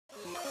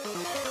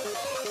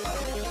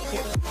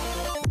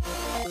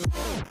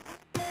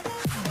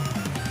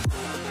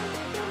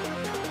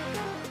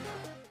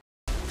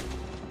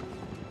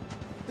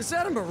Is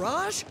that a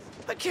mirage?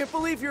 I can't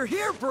believe you're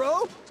here,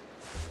 bro!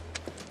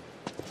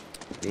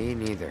 Me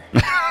neither.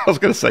 I was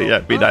gonna say,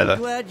 yeah, me neither. I'm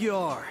glad you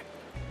are.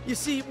 You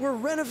see, we're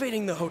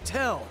renovating the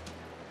hotel.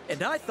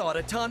 And I thought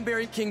a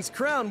Tonberry King's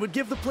crown would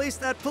give the place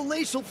that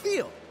palatial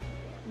feel.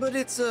 But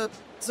it's,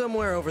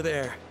 somewhere over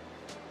there.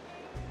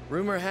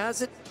 Rumor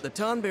has it, the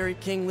Tonberry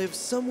King lives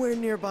somewhere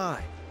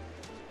nearby.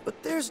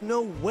 But there's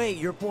no way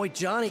your boy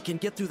Johnny can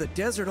get through the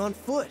desert on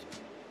foot.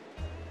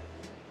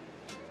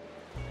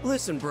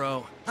 Listen,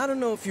 bro, I don't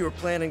know if you were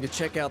planning to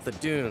check out the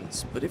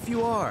dunes, but if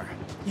you are,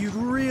 you'd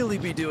really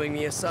be doing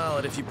me a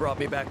solid if you brought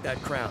me back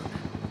that crown.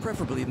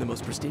 Preferably in the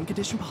most pristine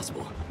condition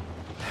possible.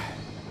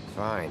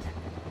 Fine.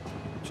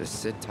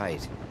 Just sit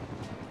tight.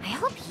 I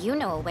hope you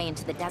know a way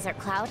into the desert,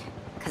 Cloud.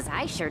 'Cause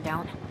I sure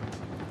don't.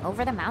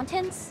 Over the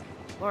mountains?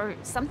 Or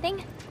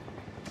something?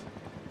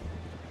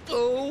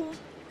 Oh,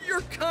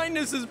 your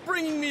kindness is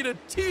bringing me to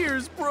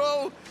tears,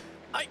 bro.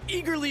 I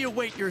eagerly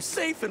await your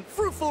safe and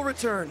fruitful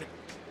return.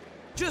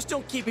 Just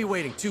don't keep me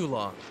waiting too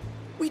long.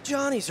 We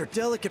Johnnies are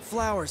delicate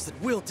flowers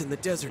that wilt in the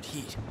desert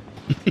heat.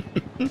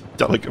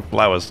 Delicate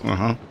flowers,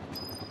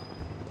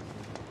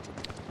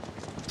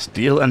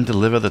 Steal and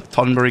deliver the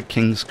Tonberry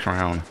King's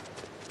crown.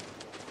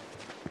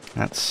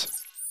 That's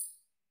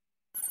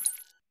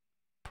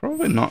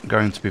probably not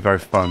going to be very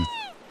fun.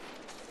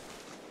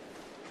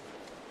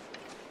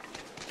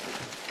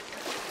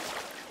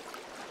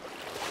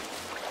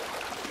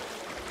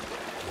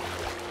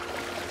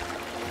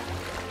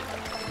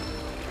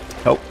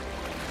 Oh.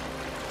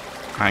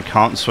 I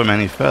can't swim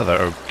any further.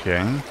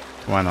 Okay.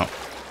 Why not?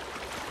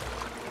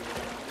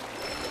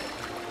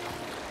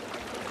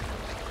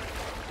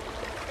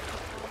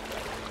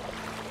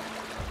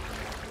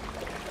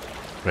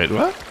 Wait,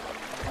 what?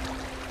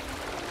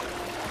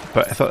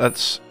 But I thought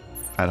that's...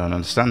 I don't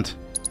understand.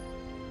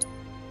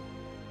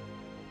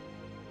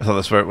 I thought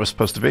that's where it was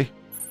supposed to be.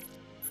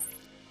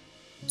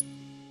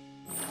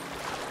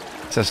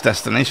 It says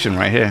destination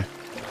right here.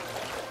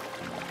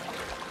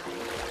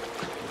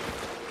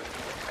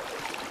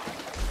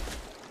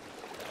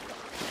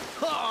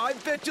 Oh, I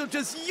bet you'll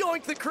just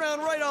yoink the crown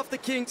right off the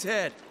king's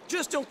head.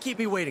 Just don't keep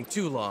me waiting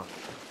too long.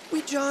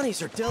 We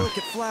Johnnies are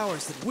delicate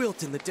flowers that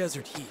wilt in the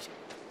desert heat.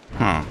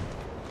 Huh.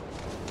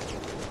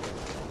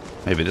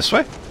 Maybe this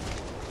way?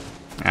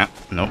 Yeah,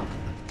 nope.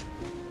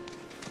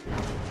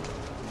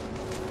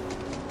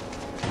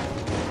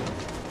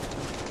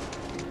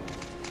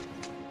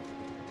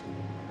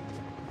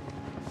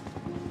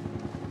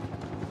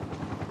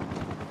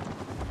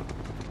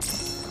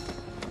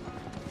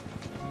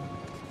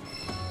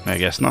 I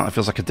guess not. It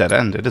feels like a dead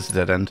end. It is a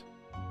dead end.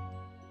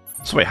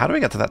 So wait, how do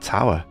we get to that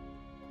tower?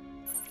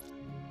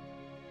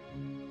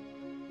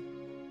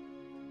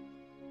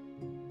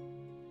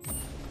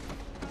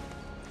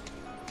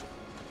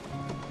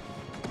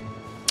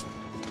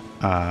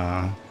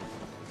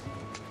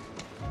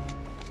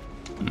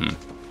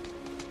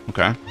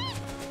 Okay.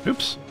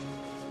 Oops.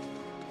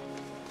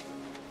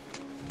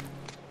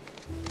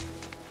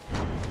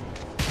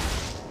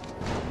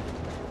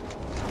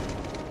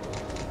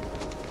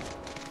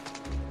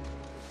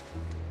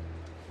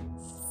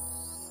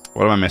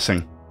 What am I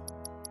missing?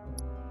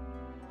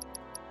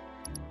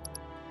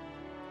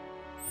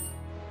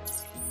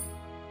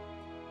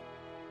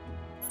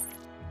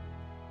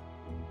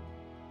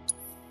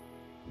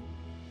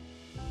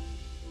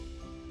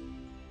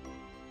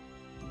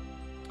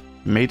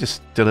 Made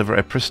us deliver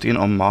a pristine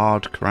or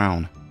marred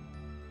crown.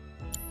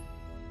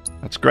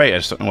 That's great, I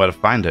just don't know where to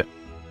find it.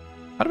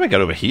 How do I get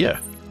over here?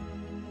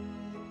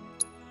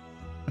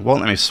 It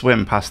won't let me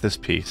swim past this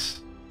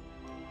piece.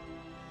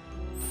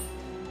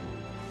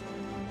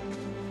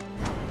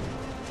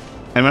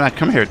 And when I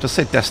come here, it does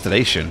say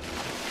destination.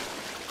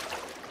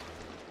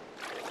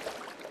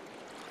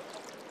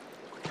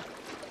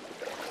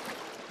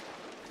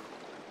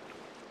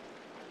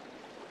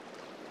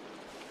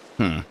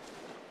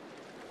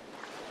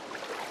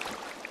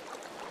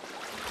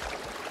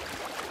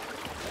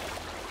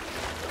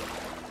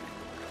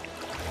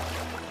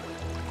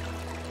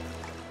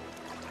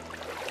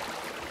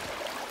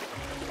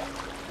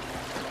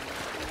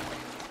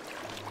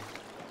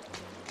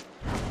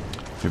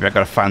 Maybe I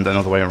gotta find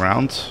another way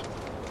around.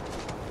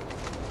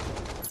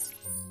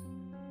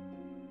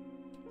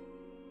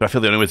 But I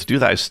feel the only way to do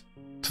that is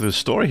to the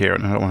story here,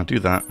 and I don't want to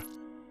do that.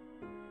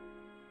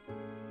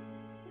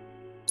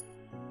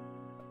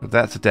 But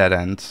that's a dead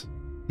end,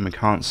 and we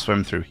can't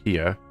swim through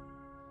here.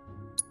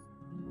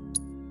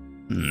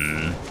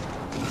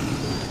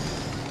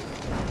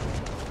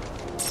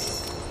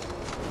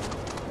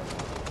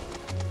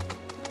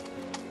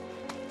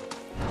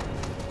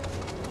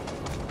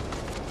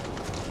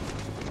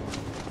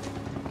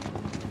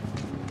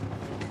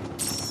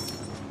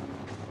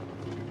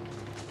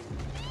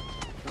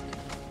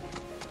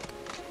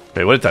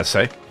 Wait, what did that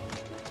say?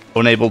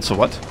 Unable to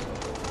what?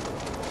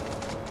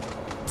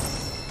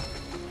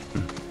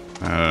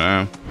 I don't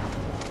know.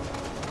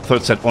 I thought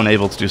it said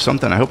unable to do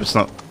something. I hope it's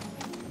not.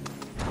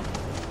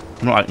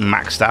 I'm not like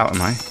maxed out,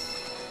 am I?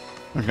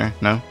 Okay,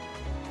 no.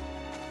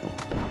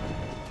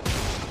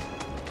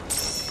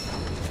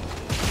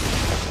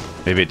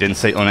 Maybe it didn't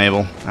say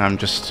unable. I'm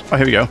just... Oh,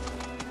 here we go.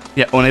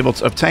 Yeah, unable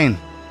to obtain.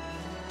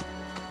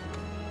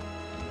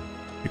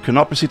 You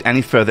cannot proceed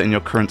any further in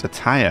your current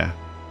attire.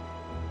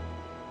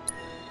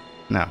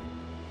 No.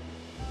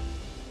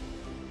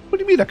 What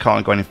do you mean I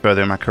can't go any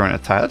further in my current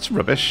attire? That's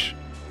rubbish.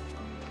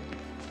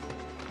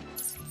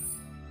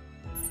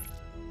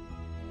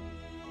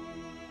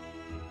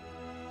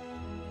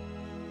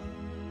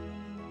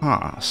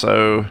 Ah,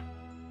 so...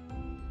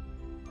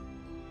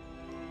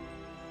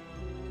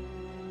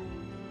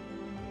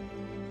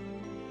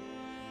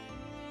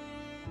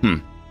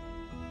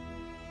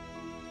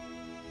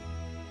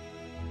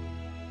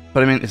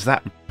 But I mean, is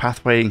that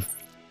pathway...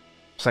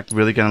 It's like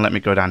really going to let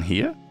me go down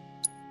here?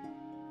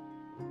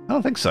 I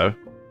don't think so.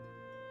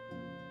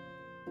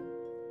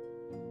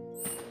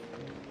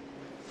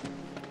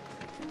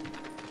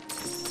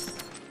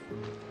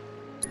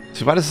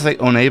 So why does it say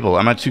unable?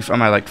 Am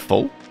I like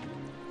full?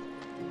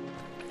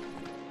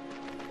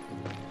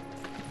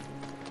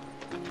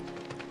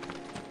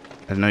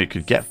 I didn't know you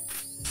could get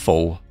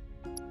full.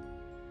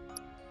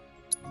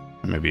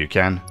 Maybe you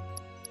can.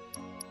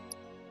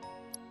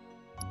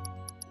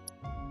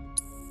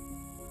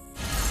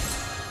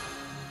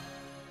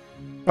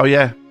 Oh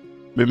yeah,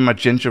 maybe my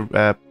ginger,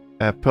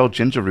 pearl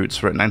ginger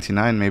roots were at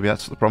 99. Maybe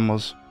that's what the problem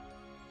was.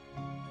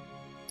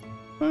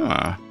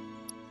 Ah,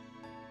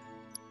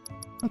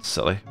 that's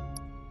silly.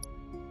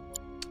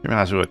 You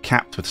realize we were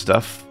capped with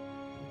stuff.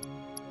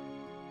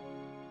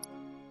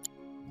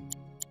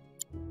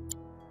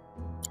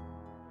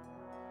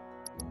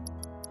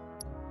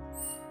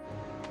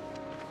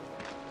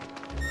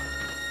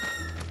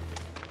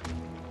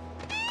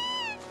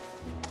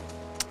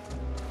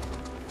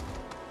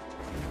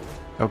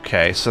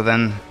 Okay, so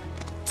then...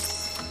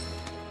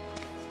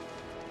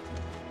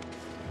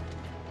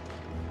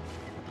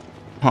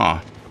 Huh.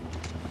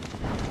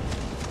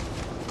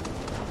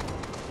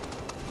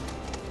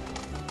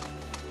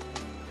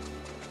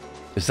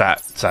 Is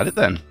that it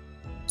then?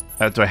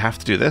 Do I have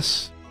to do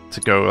this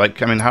to go,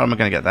 like, I mean, how am I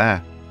going to get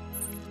there?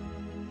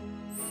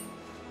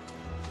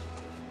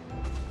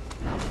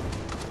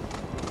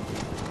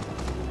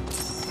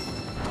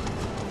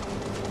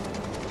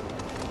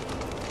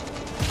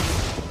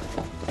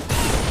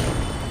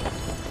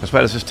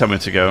 Where does this tell me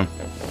to go?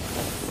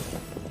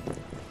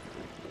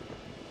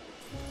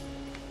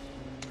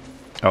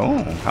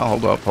 Oh,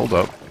 hold up, hold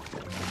up.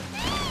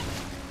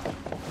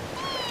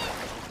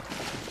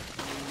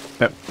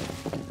 Nope.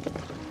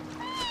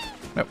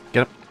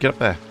 Nope, get up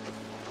there.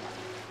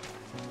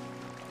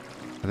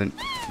 And then,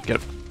 get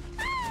up.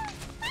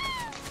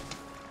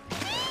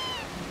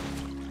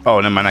 Oh,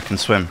 never mind, I can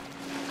swim.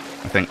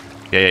 I think.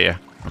 Yeah.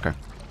 Okay.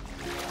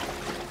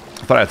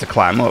 I thought I had to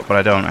climb up, but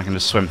I don't. I can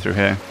just swim through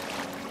here.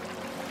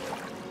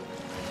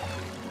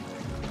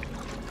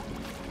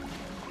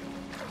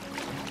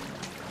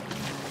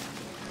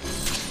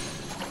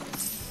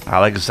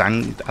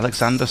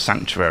 Alexander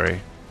Sanctuary.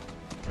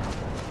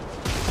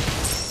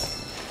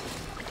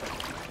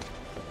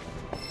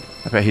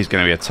 I bet he's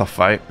going to be a tough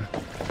fight.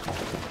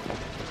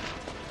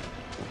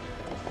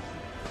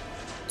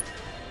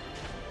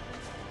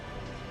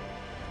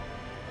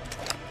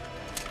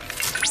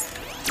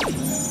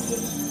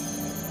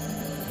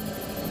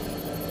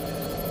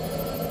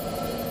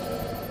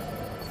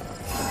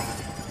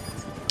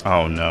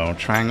 Oh no,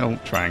 triangle.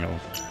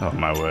 Oh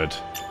my word.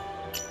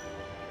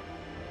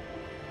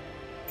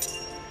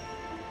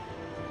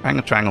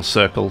 Triangle,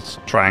 circles,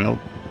 triangle,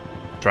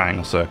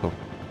 circle.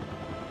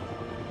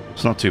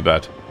 It's not too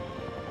bad.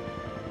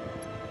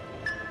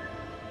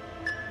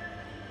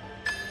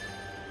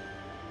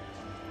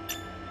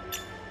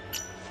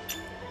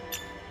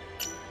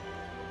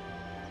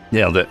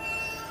 Nailed it.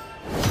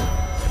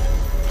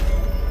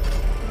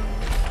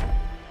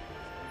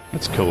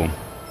 That's cool.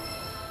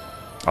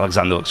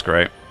 Alexander looks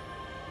great.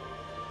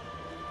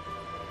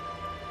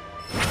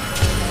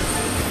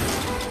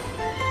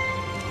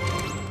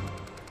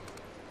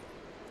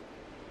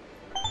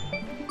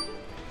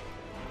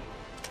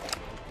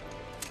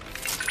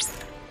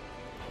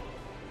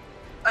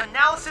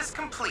 Analysis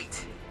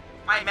complete.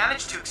 I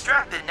managed to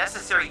extract the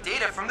necessary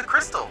data from the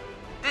crystal.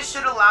 This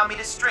should allow me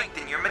to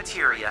strengthen your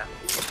materia.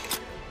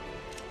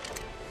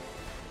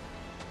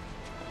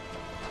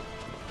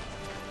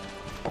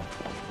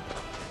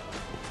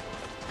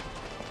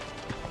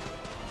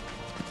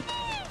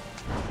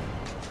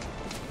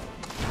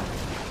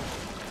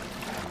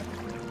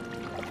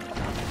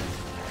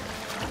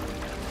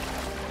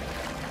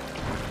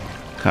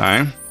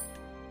 Okay.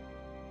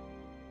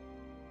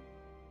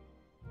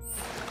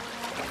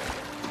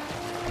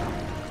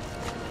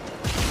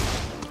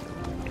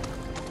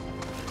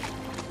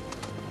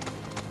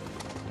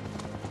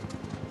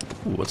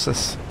 Ooh, what's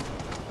this?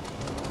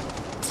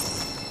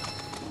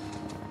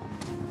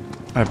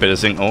 A bit of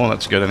zinc ore,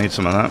 that's good, I need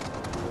some of that.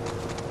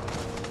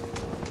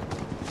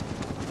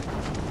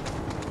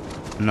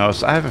 No,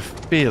 so I have a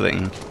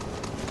feeling...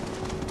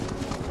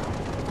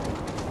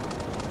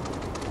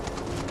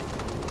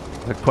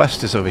 The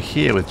quest is over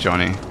here with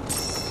Johnny.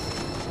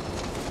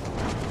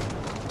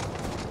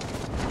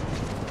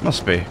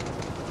 Must be.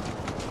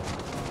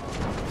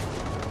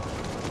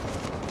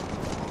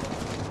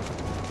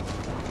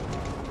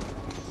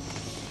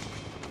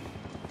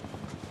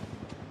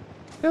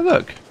 Yeah,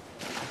 look.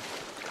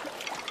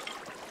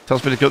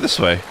 Tells me to go this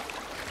way.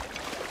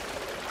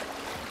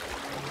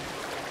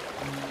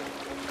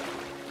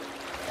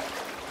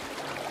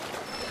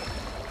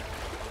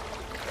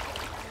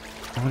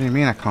 What do you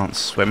mean I can't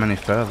swim any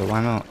further?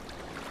 Why not?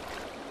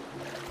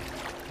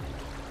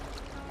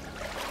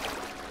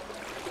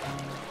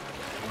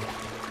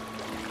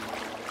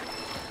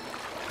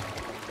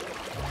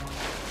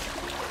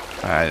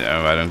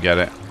 I don't get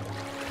it.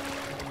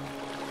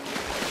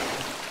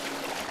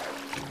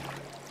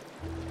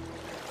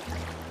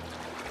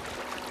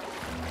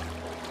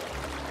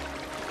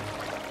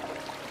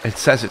 It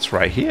says it's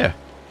right here.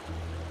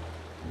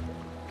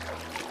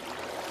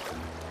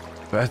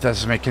 But that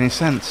doesn't make any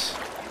sense.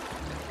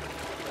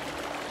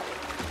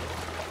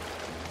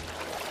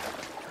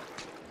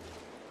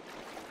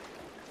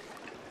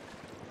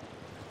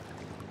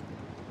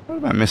 What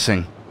am I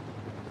missing?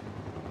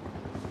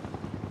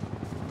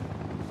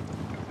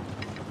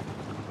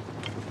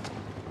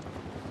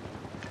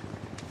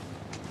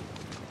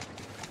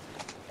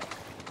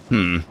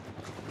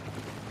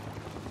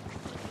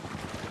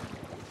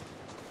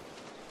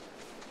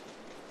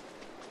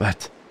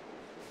 But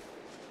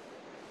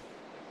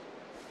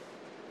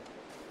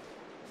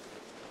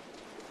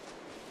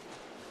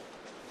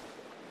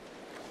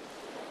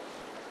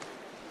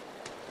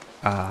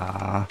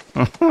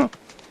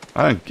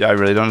I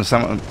really don't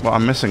understand what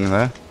I'm missing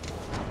there.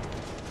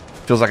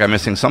 Feels like I'm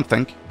missing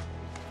something.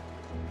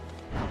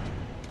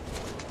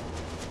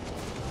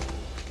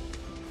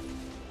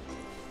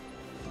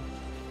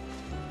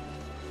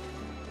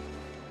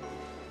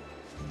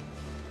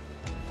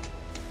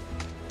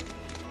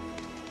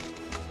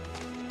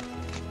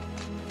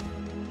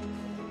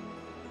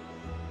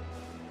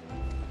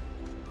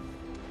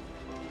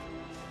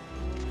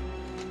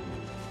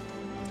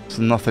 There's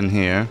nothing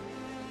here.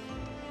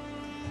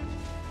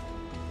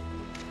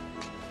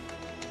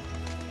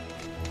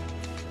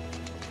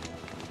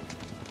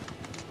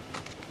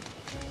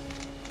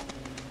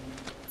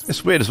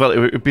 It's weird as well. It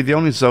would be the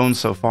only zone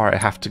so far I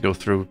have to go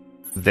through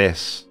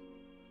this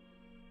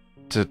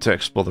to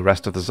explore the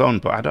rest of the zone,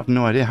 but I have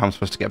no idea how I'm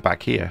supposed to get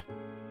back here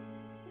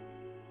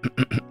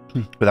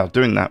without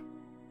doing that.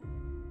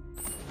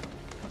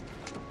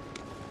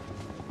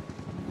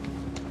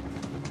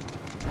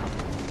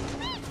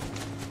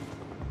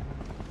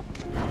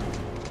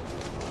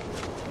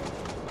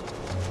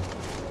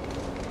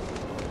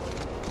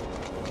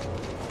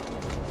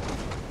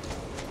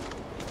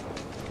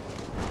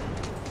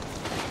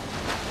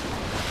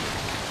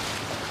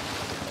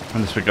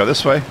 Unless we go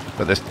this way,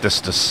 but this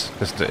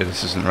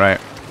isn't right.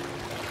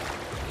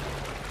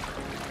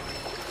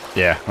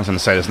 Yeah, I was gonna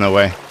say there's no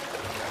way.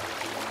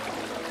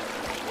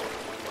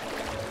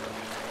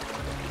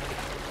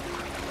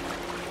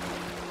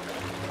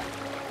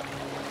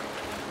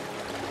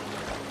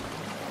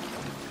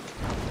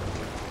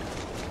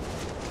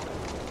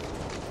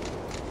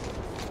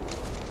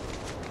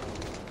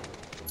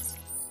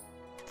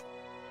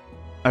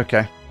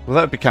 Okay, well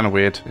that would be kind of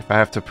weird if I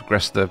have to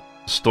progress the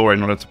story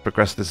in order to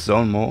progress this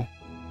zone more.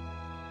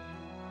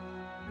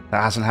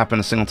 That hasn't happened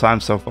a single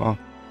time so far.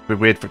 It'd be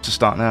weird for it to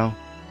start now.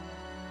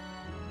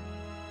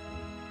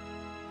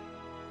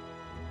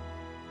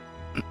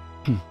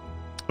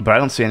 But I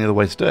don't see any other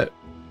way to do it.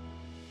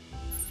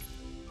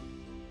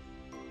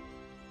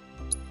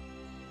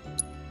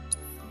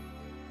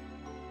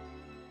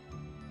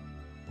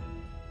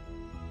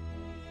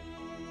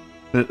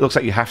 It looks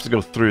like you have to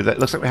go through that. It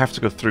looks like we have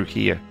to go through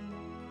here.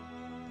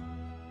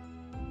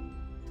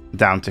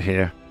 Down to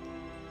here.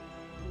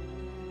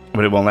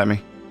 But it won't let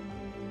me.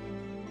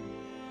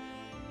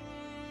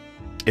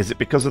 Is it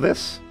because of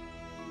this?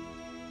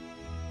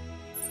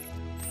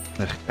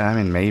 I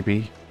mean,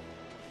 maybe.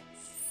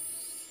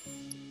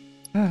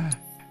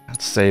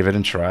 Let's save it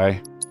and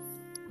try.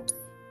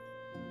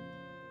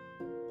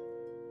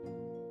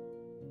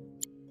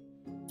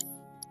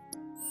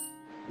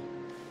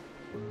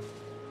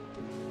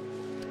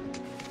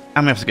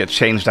 And we have to get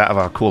changed out of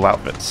our cool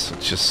outfits,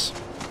 which is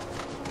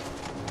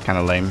kind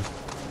of lame.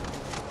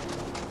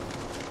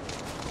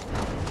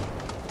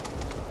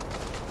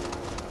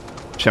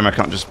 Shame I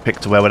can't just pick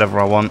to wear whatever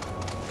I want.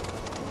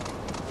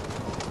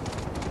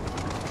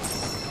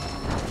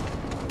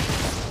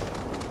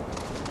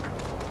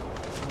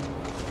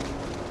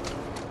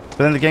 But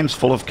then the game's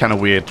full of kind of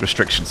weird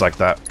restrictions like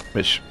that,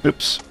 which,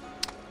 oops,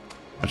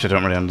 which I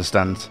don't really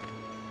understand.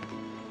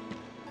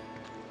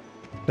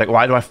 Like,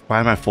 why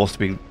am I forced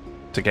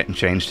to getting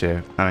changed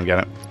here? I don't get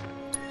it.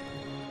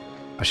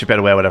 I should be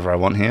able to wear whatever I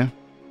want here.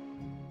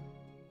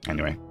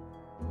 Anyway,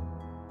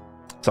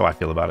 that's how I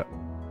feel about it.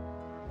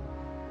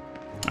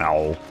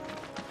 Ow.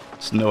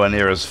 It's nowhere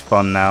near as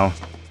fun now.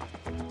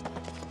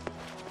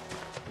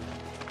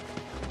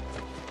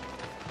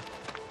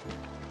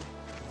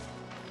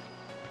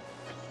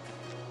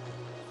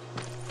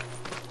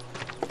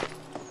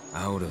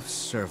 out of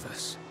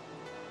service.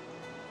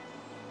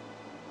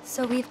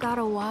 So we've got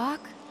to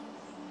walk?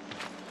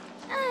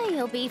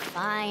 You'll be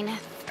fine.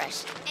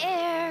 Fresh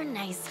air,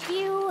 nice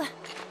view.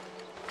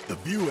 The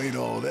view ain't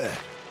all that.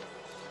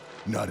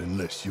 Not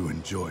unless you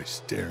enjoy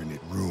staring at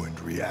ruined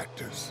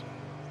reactors.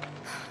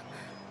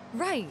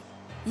 Right.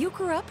 You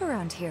grew up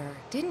around here,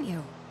 didn't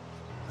you?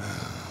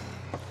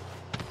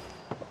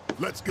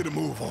 Let's get a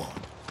move on.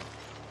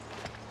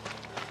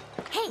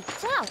 Hey,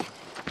 Cloud.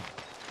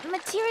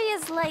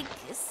 Materia's like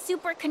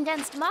super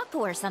condensed Mako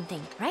or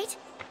something, right?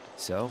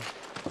 So?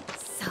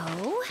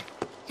 So,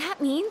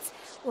 that means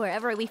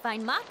wherever we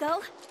find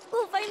Mako,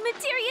 we'll find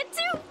Materia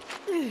too.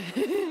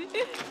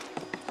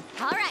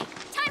 All right,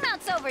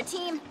 timeout's over,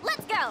 team.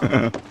 Let's go.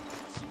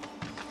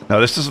 No,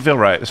 this doesn't feel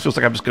right. This feels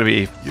like I'm just going to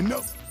be... You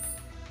know...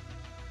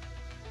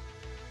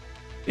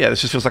 Yeah,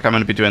 this just feels like I'm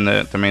going to be doing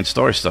the main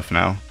story stuff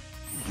now.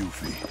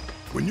 Yuffie,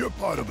 when you're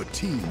part of a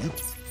team, you...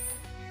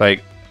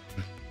 Like...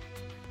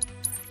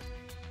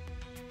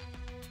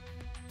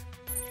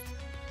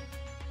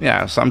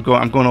 Yeah, so I'm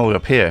going all the way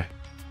up here.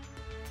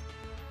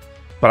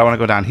 But I want to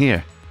go down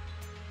here.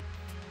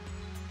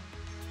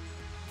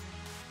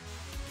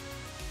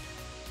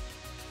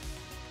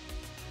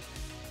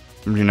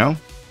 You know?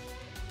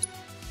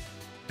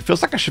 It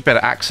feels like I should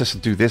better access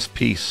and do this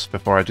piece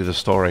before I do the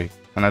story.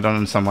 And I don't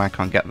understand why I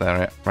can't get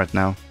there right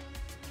now.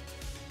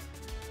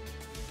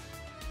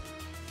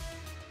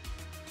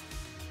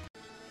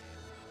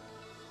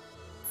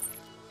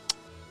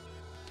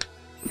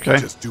 Okay.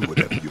 Just do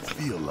whatever you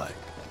feel like.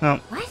 Well,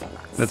 What?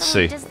 let's So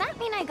see. does that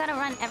mean I gotta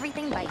run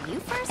everything by you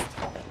first?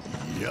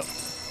 Yep.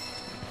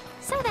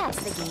 So that's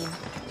the game.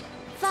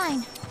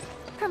 Fine.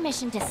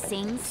 Permission to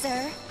sing,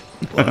 sir?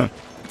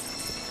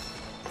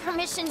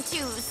 Permission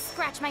to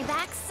scratch my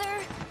back,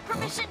 sir?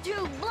 Permission to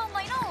blow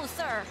my nose,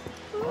 sir?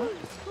 Can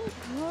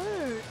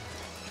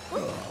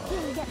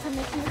you get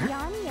permission to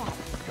yawn yet?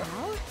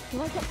 Well,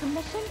 do I get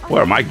permission?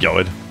 Where am I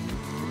going?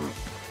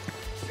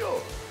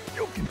 Sure,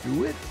 you can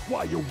do it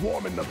while you're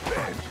warming the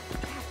bench.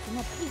 Passing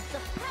a piece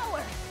of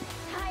power!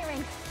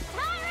 Tyrant!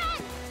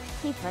 Tyrant!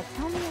 Tifa,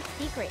 tell me a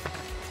secret.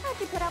 How'd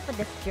you put up with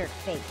this jerk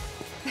face?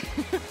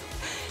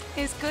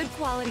 His good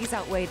qualities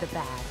outweigh the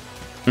bad.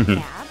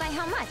 Yeah, by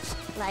how much?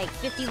 Like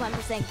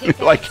 51% kick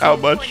Like how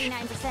much?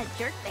 49%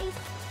 jerk face?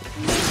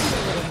 Maybe a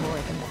little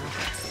more than that.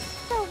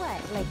 So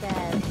what, like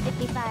a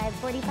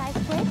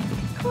 55-45 split?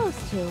 Close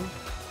to.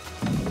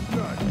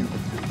 Not you,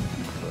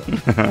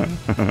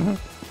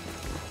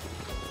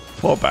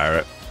 Poor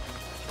Barrett.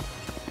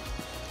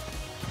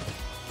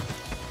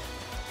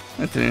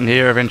 Anything in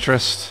here of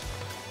interest?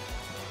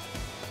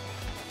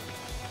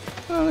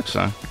 Oh, looks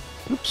so.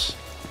 Oops.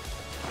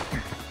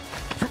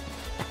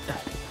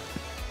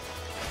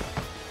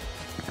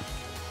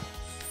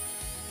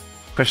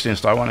 Question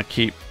is, do I want to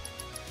keep...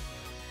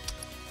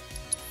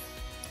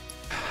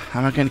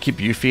 Am I going to keep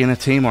Yuffie in the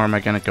team, or am I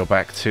going to go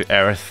back to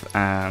Aerith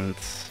and...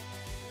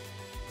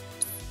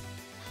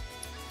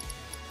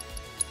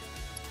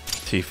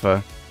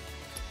 Tifa?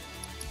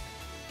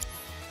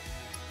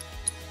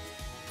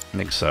 I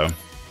think so.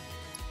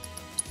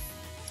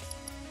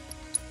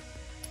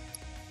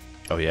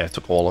 Oh yeah, it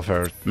took all of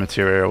her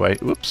materia away.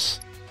 Oops.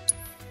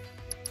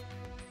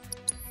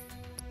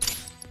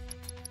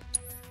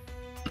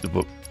 The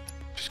book.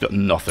 She's got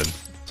nothing.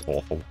 It's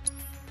awful.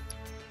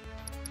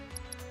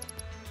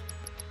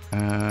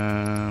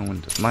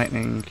 Wind of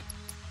lightning.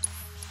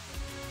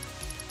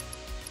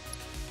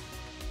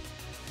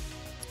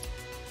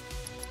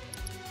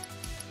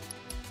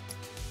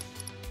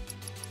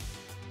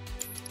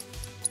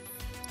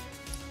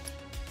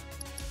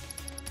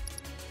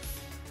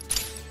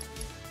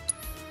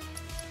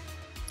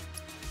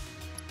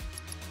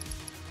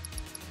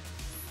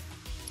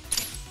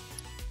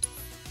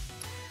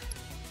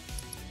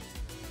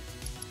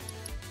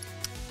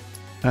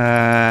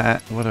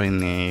 What do I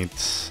need?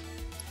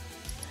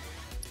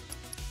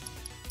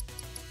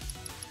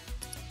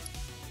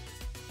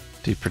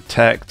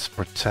 Deprotect,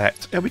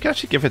 protect. Yeah, we can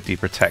actually give it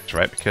deprotect,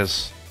 right?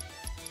 Because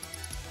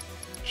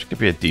she could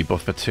be a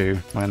debuffer too.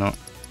 Why not?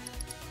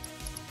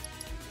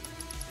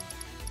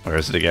 Where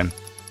is it again?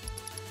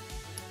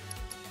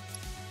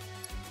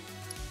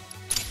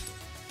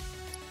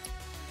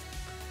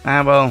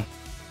 Ah, well.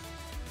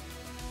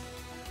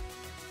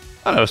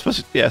 I don't know. I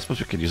suppose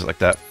we could use it like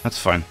that. That's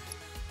fine.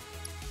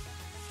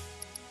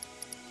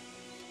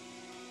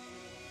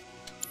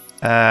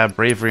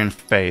 Bravery and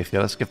faith.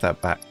 Yeah, let's give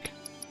that back.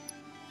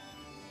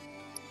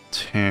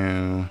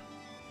 To...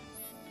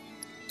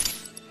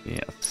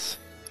 Yes.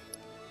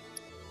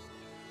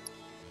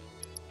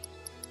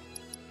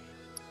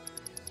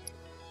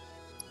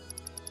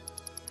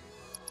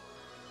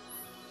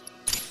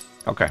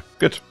 Okay,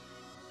 good.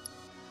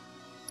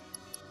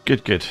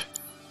 Good, good.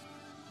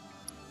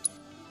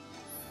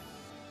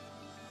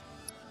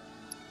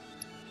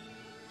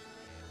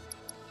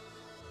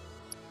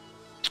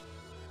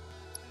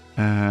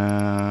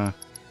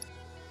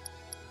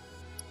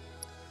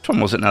 Which one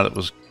was it now that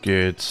was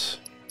good?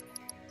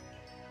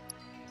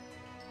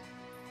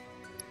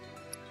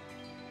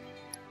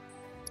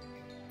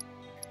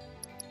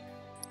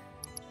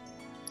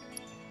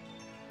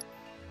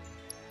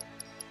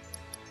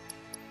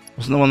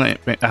 Wasn't the one that...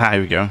 Ah,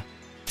 here we go. Here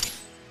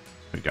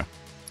we go.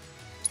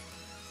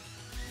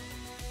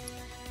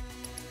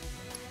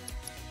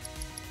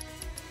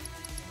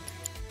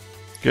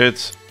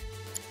 Good.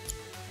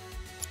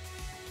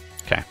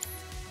 Okay.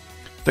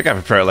 I think I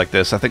prefer it like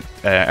this. I think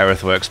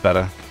Aerith works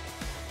better.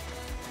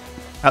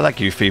 I like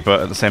Yuffie, but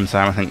at the same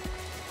time, I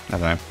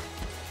don't know.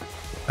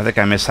 I think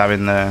I miss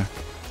having the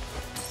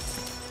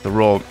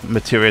raw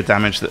materia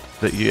damage that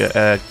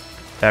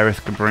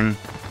Aerith can bring.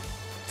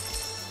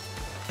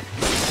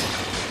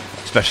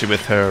 Especially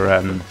with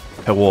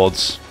her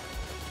wards.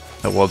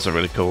 Her wards are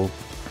really cool.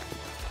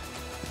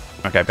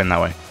 Okay, I've been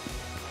that way.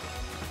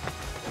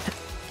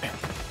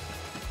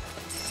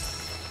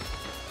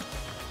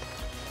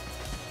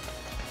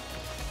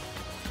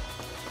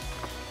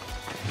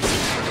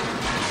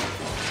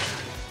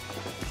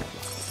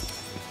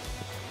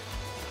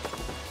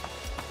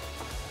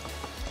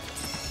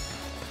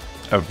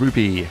 A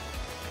ruby.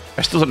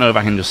 I still don't know if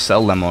I can just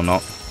sell them or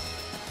not.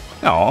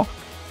 Aw.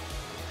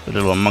 The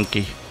little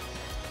monkey.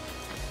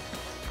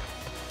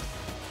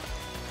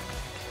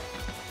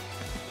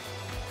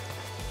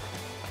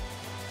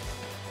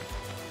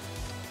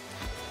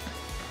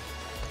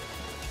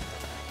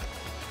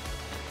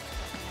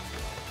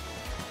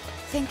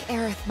 I think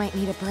Aerith might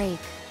need a break.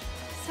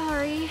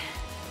 Sorry.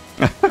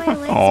 My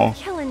legs are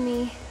killing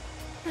me.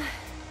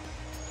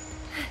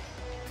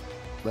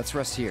 Let's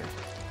rest here.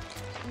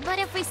 But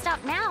if we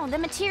stop now, the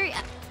materia...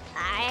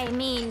 I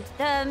mean,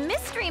 the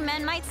mystery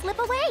men might slip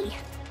away.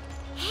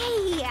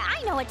 Hey,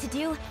 I know what to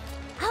do.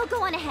 I'll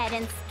go on ahead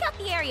and scout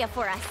the area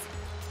for us.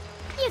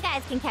 You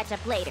guys can catch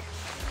up later.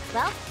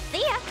 Well,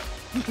 see ya.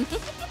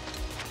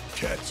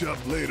 Catch up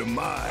later,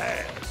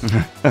 my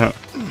ass.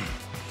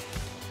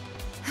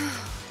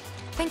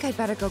 Think I'd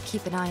better go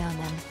keep an eye on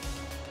them.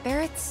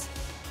 Barrett's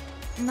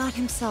not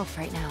himself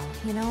right now,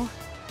 you know?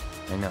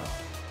 I know.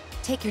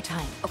 Take your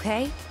time,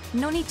 okay?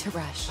 No need to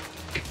rush.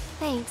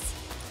 Thanks.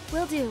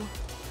 Will do.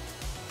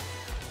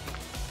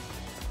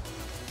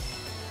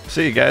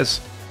 See you guys.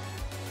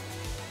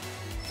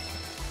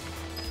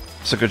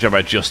 It's a good job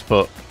I just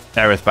put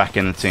Aerith back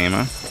in the team,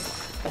 huh?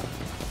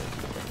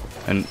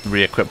 And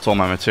re-equipped all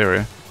my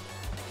materia.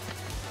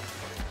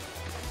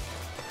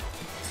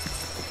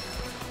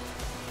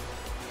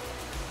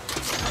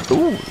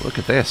 Ooh, look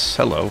at this.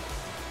 Hello.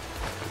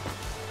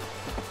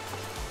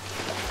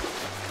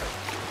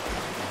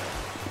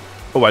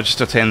 Oh, I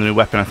just obtained a new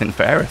weapon, I think,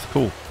 for Aerith.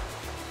 Cool.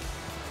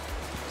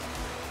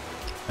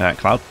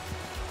 Cloud.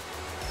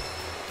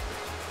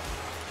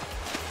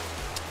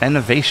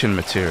 Innovation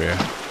materia.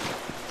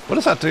 What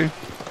does that do?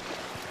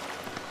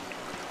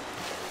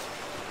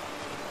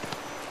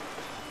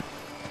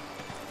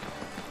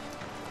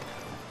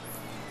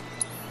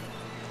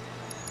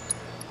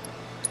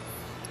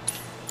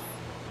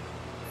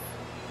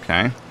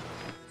 Okay.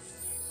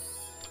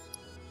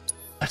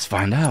 Let's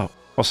find out.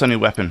 What's a new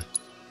weapon?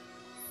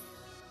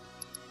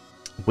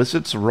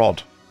 Wizard's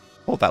Rod.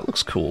 Oh, that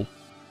looks cool.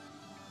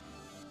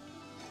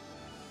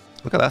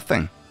 Look at that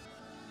thing.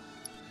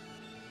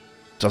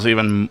 Does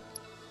even...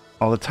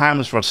 Oh, the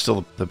Timeless Rod's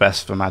still the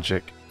best for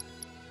magic.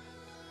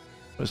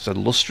 It's a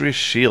Lustrous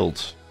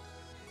Shield.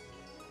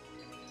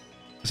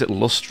 Is it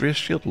Lustrous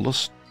Shield?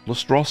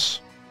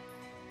 Lustros?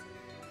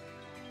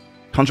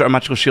 Conjure a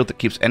magical shield that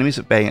keeps enemies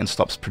at bay and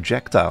stops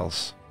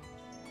projectiles.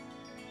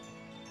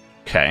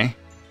 Okay.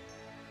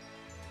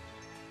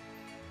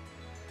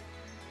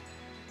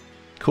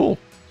 Cool.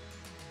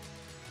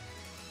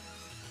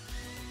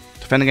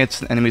 Defend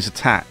against an enemy's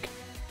attack.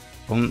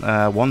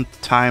 One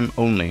time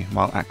only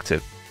while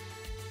active.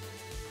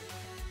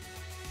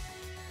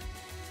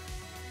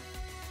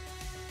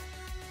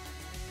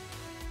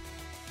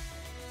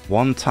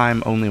 One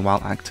time only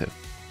while active.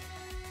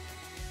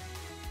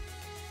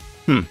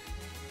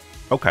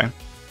 Okay.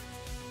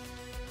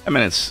 I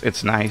mean,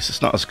 it's nice.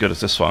 It's not as good as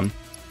this one in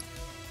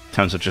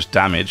terms of just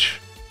damage.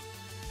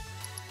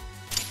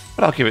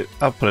 But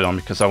I'll put it on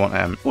because I want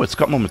oh, it's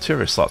got more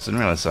materia slots. I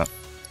didn't realize that.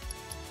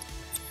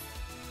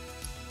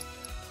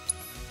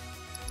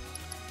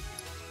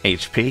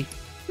 HP.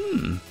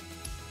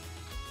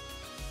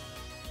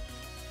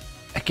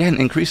 Again,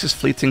 increases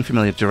fleeting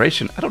familiar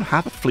duration. I don't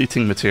have a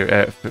fleeting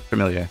materia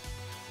familiar.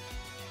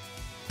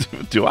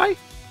 Do I?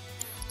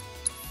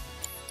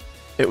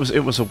 It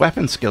was a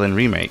weapon skill in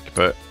Remake,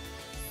 but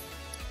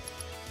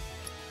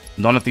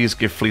none of these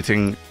give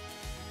fleeting.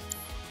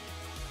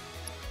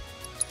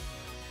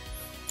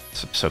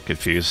 I'm so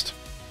confused.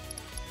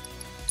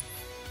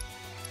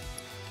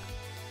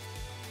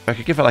 If I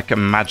could give it like a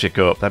magic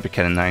up, that'd be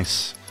kind of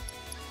nice.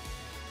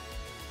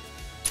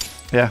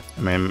 Yeah,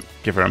 I mean,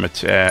 give her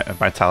a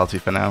vitality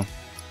for now.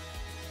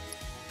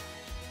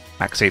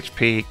 Max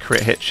HP,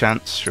 crit hit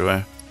chance,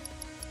 sure.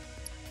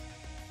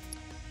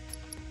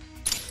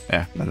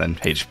 Yeah, and then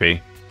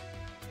HP.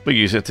 We'll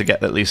use it to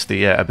get at least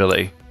the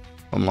ability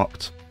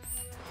unlocked.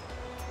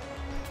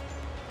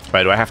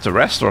 Right, do I have to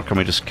rest, or can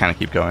we just kind of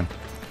keep going?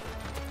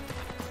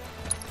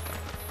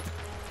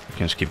 We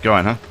can just keep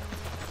going, huh?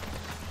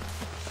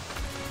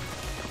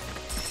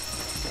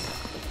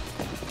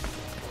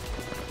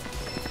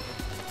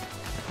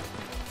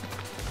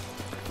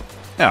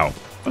 Oh,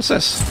 what's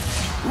this?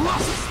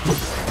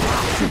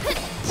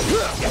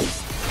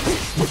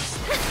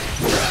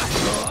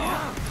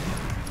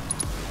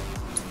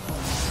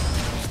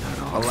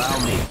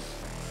 Allow me.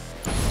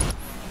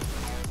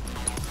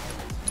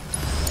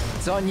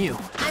 It's on you.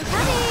 I'm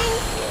coming!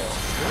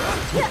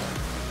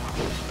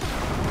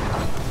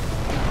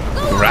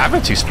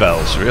 Gravity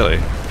spells, really?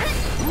 This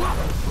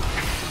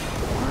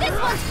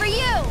one's for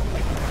you!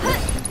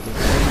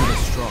 Only the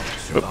strong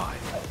survive.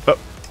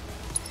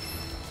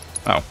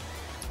 Oh.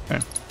 Okay.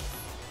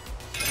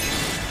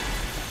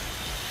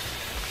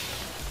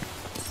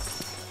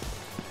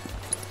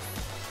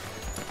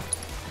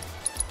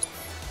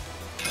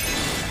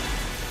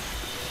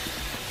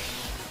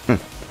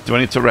 Do I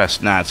need to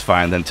rest? Nah, it's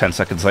fine. Then 10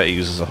 seconds later, he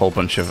uses a whole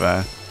bunch of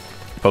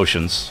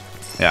potions.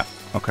 Yeah,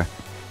 okay.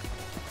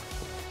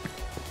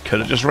 Could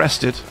have just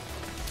rested.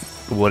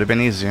 It would have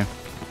been easier.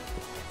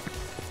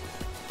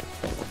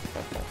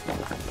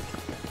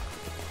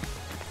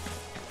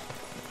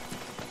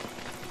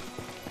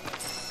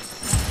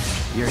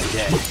 You're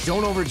dead.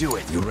 Don't overdo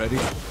it. You ready?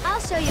 I'll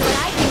show you what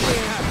I can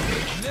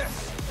do.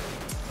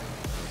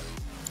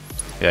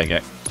 Yeah,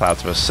 get Cloud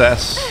to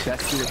assess.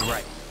 Let's do it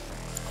right.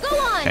 Go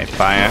on! Okay,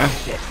 fire. And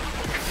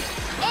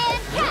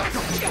catch!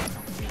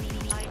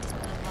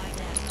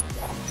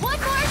 One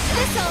more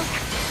this'll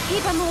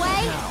keep him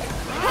away.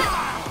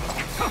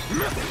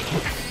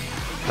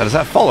 Now, does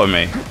that follow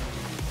me?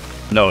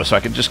 No, so I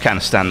can just kind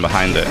of stand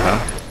behind it, huh?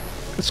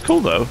 It's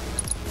cool, though.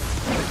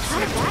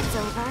 That's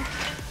over.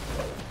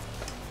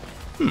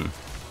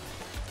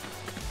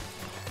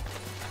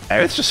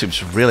 Aerith just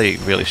seems really,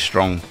 really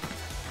strong,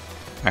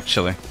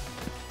 actually.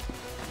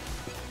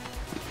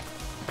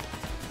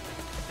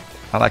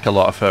 I like a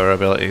lot of her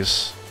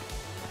abilities.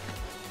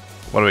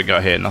 What do we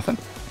got here? Nothing?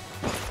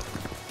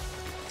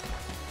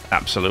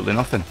 Absolutely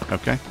nothing.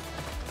 Okay.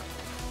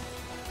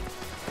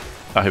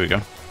 Oh, here we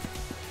go.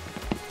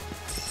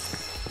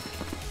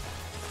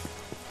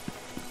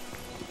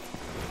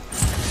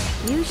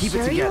 You Keep it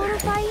sure you together. want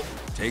to fight?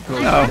 Take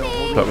over. No,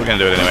 but we're going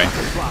to do it anyway.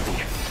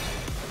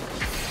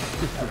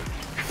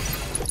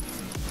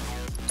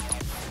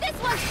 This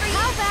one's for you.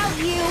 How about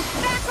you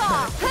back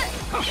off?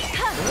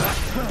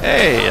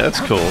 Hey, that's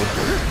cool.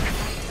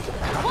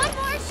 One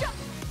more shot.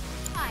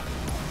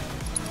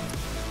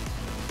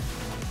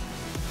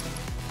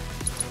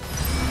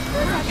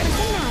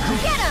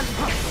 Get him!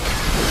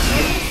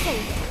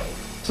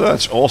 So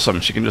that's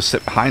awesome. She can just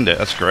sit behind it.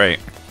 That's great.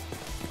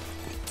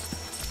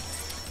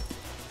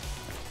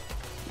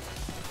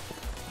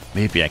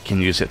 Maybe I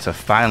can use it to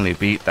finally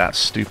beat that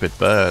stupid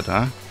bird,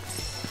 huh?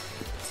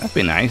 That'd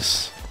be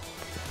nice.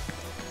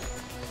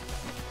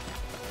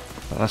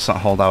 But let's not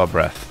hold our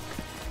breath.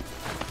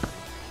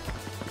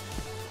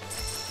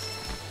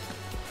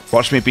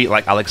 Watch me beat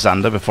like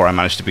Alexander before I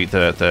manage to beat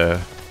the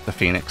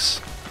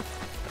Phoenix.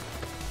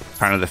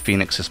 Apparently the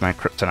Phoenix is my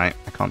kryptonite.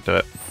 I can't do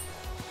it.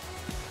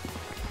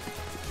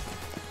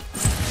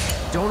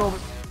 Don't over.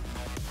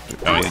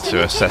 I need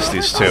to assess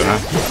these two, huh?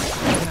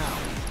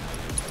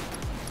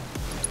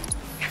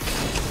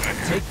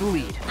 Take the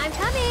lead. I'm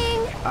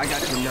coming. I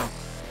got you now.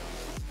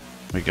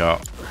 We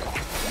got...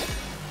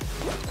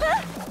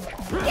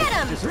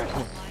 Get him!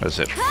 What is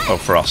it? Oh,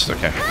 Frost,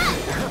 okay.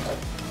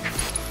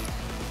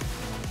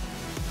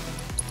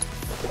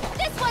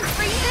 This one's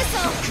for you.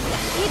 This'll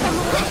keep him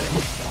away.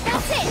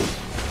 That's it.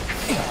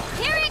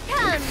 Here it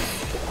comes.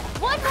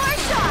 One more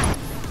shot.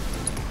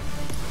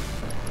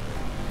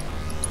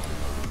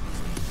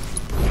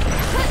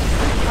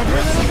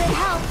 Every little bit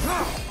helps.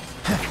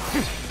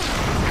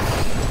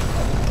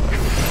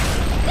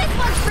 This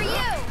one's for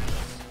you.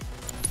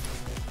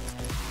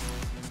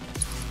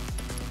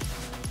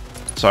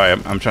 Sorry,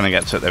 I'm trying to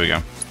get to it. There we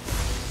go.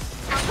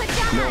 I'll put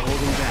down No mine.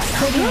 holding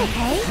back. Are you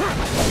okay?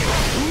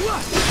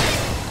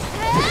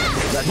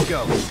 Let's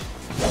go. I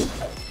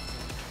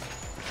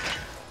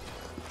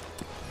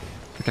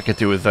think I could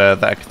do with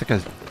that. I think I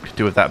could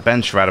do with that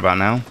bench right about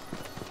now.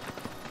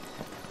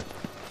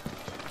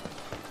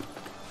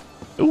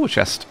 Ooh, a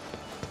chest.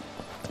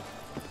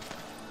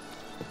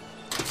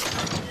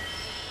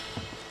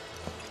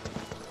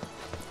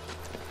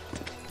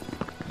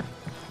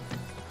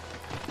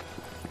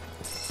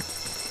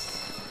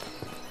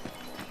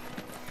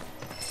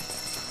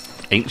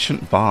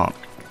 Ancient bark.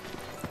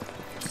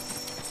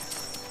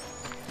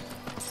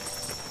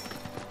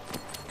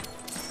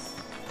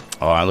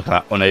 Oh, look at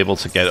that. Unable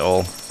to get it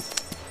all.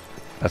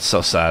 That's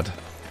so sad.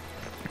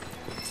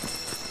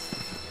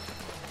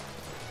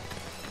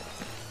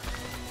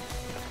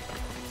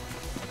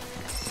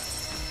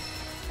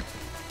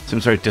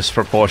 Seems very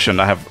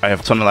disproportionate. I have a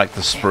ton of like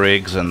the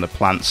sprigs and the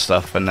plant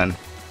stuff, and then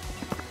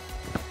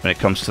when it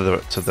comes to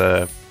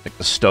the like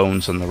the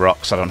stones and the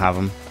rocks, I don't have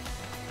them.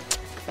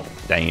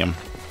 Damn.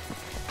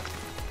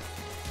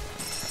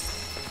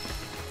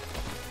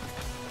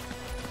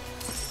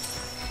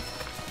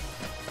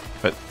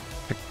 But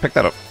pick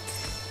that up.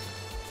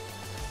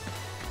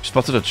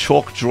 Spotted a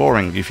chalk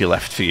drawing Yuffie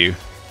left for you.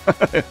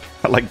 I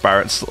like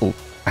Barrett's little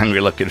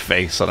angry-looking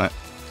face on it.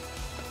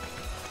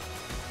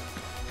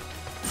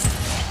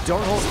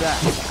 Don't hold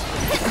back.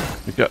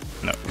 We got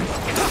no.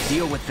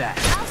 Deal with that.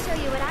 I'll show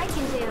you what I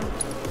can do.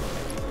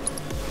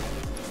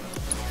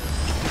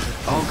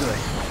 All good.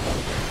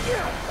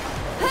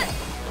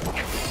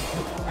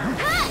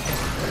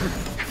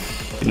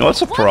 You know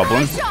what's a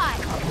problem? How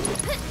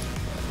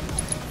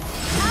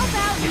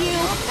about you?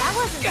 That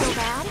wasn't so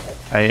bad.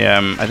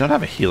 I don't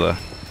have a healer.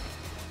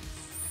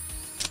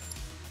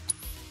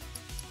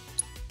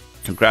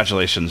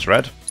 Congratulations,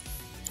 Red.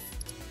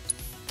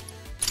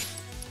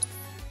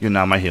 You're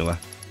now my healer.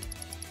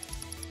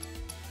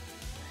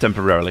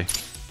 Temporarily.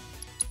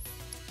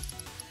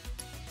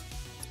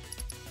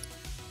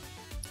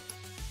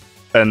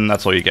 And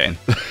that's all you're getting.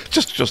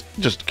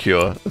 just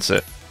cure. That's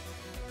it.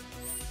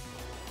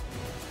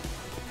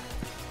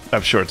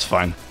 I'm sure it's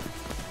fine.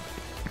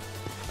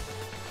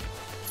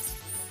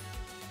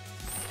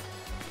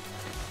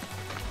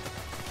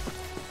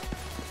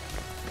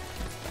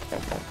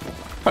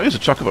 Can't use a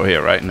chocobo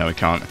here, right? No, we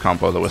can't. I can't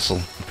blow the whistle.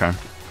 Okay.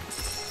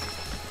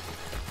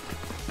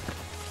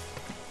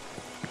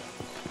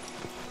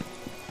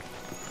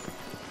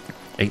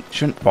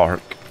 Ancient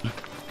bark.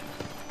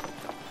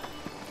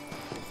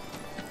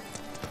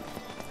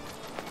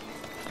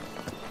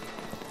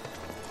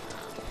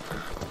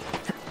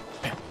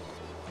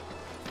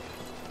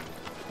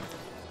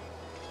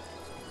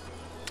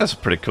 That's a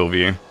pretty cool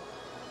view.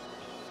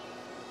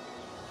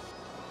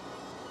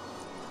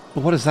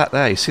 But what is that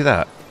there? You see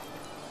that?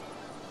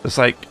 It's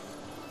like...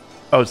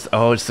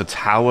 Oh, it's the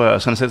tower. I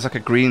was going to say it's like a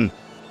green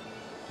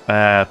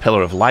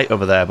pillar of light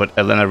over there, but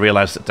and then I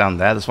realized that down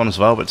there there's one as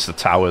well, but it's the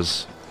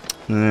towers.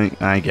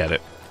 I get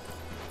it.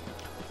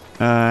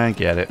 I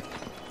get it.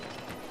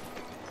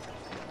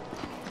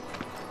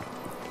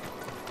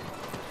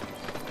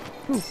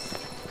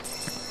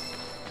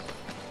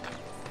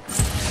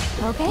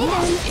 Okay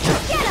then.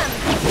 Get him!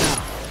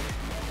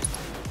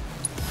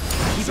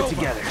 Keep it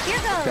together. Here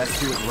goes.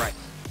 Best do it right.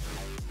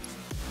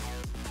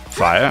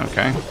 Fire,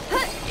 okay.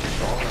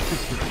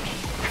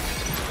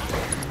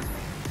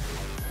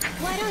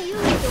 Why don't you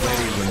lead the way?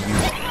 This one's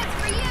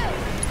for you.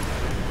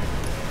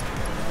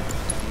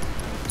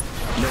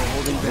 No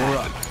holding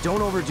back.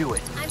 Don't overdo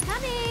it. I'm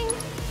coming.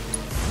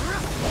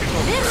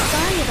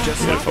 Sorry about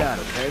Just that. like that,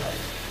 okay?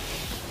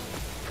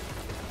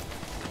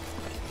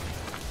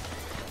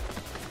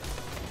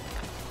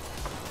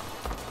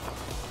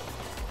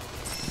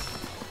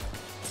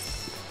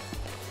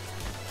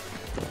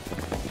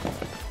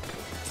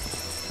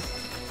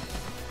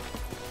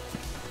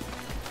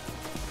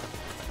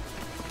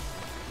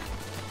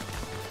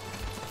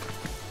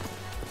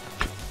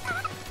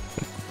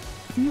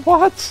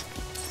 What?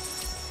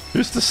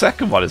 Who's the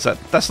second one? Is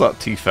that's not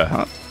Tifa,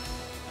 huh?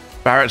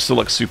 Barrett still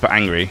looks super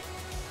angry.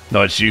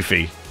 No, it's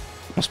Yuffie.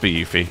 Must be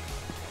Yuffie.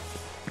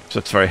 She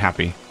looks very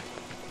happy.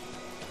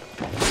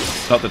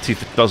 Not that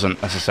Tifa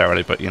doesn't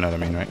necessarily, but you know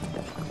what I mean, right?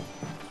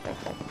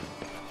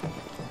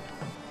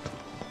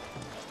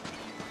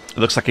 It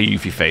looks like a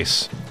Yuffie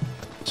face.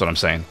 That's what I'm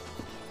saying.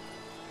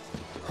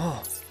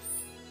 Alright,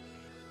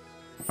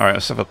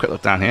 let's have a quick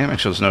look down here. Make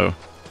sure there's no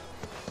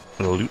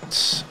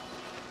loots.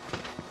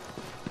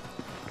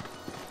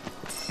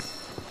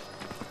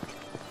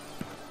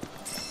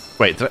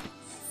 Wait, did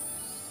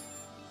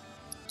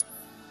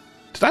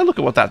I look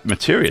at what that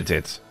materia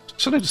did?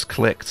 Suddenly just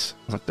clicked.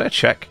 I was like, did I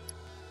check?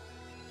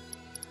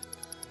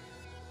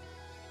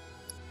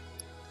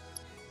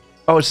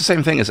 Oh, it's the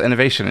same thing as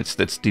innovation. It's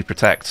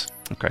deprotect.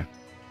 Okay.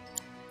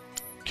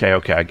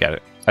 Okay, I get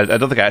it. I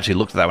don't think I actually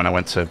looked at that when I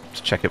went to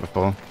check it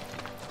before.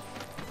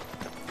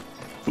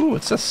 Ooh,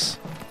 what's this?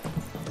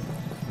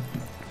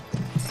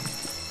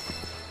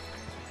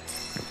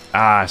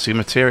 Ah, I see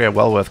materia.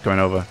 Well worth going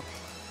over.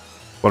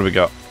 What do we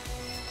got?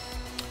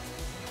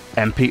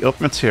 MP up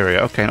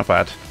materia. Okay, not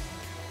bad.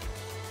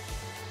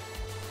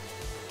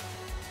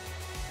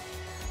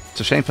 It's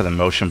a shame for the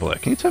motion blur.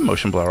 Can you turn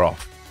motion blur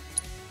off?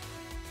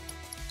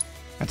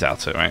 I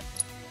doubt it, right?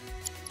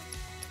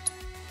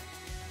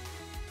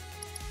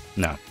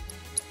 No.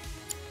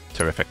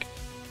 Terrific.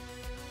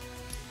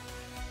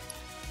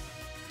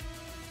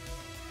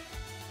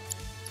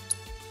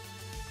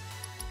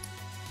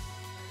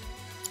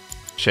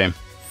 Shame.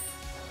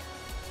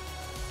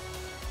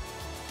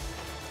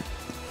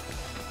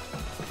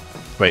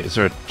 Wait, is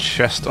there a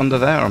chest under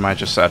there, or am I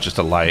just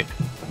a light?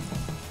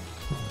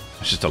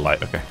 It's just a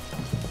light, okay.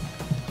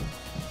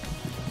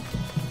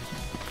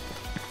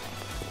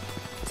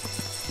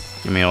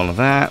 Give me all of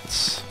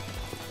that.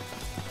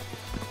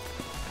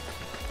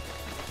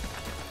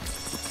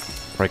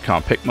 Probably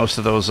can't pick most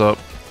of those up.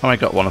 Oh, I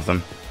got one of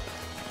them.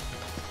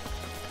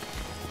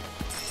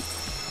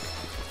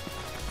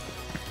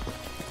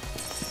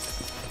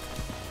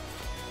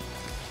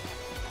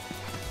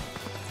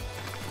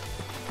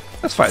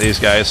 Let's fight these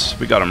guys.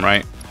 We got them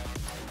right.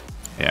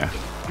 Yeah.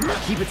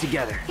 Keep it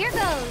together. Here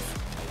goes.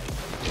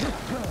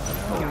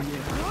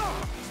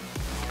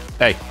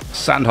 Hey,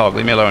 Sandhog,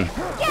 leave me alone.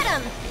 Get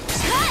him.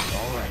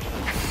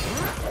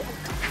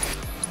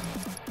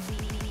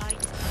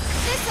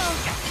 This'll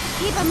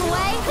keep him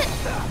away.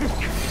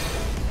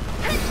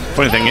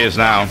 Funny thing is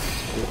now,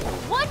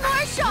 One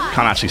more shot.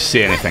 can't actually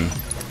see anything.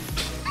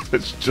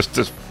 It's just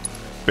this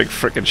big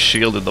frickin'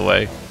 shield in the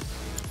way.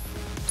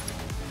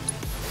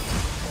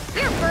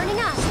 You're burning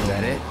up. Is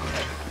that it?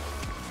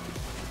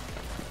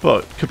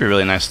 But it could be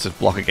really nice to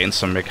block against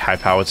some big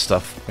high-powered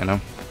stuff, you know?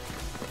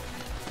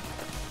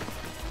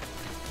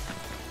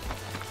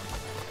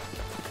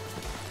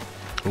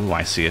 Ooh,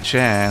 I see a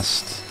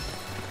chest.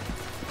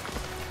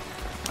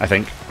 I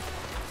think.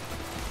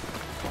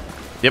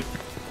 Yep.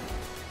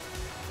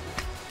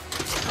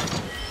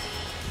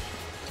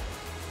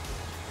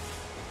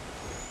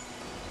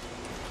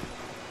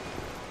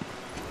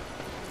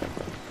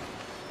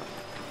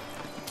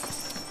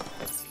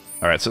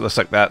 Alright, so it looks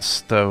like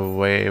that's the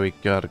way we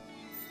gotta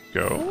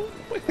go,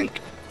 I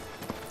think.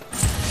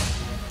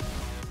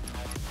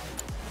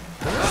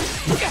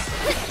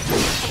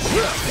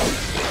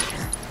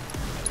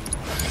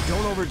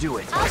 Don't overdo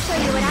it. I'll show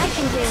you what I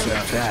can do.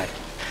 Got that.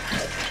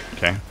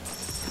 Okay.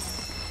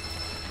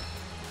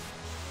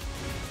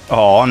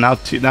 Oh, now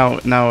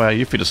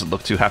Yuffie doesn't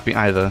look too happy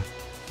either.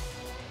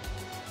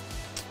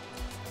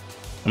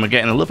 And we're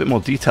getting a little bit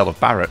more detail of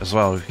Barret as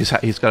well. He's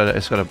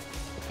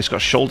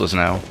got shoulders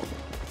now.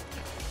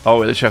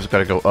 Oh, the chef's got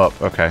to go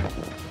up. Okay.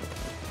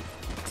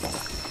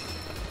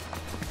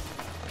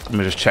 Let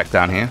me just check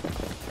down here.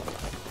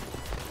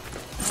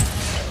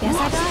 Yes,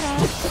 I got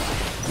it.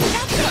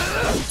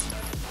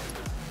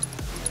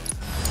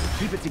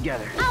 Keep it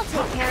together. I'll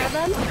take care of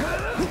them.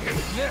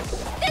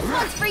 This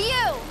one's for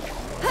you.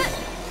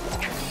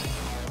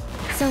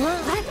 So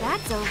long. Glad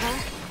that's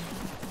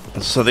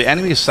over. So the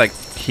enemies like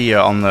here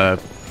on the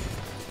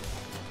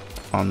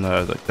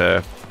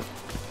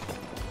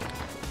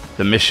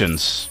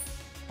missions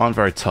aren't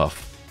very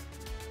tough.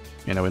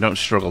 You know, we don't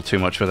struggle too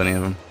much with any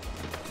of them.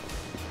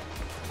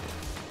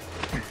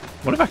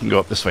 What if I can go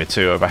up this way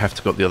too, or if I have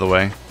to go up the other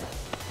way?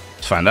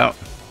 Let's find out.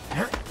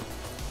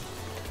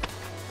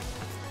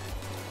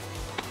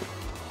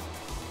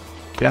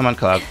 Come on,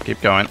 Cloud. Keep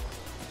going.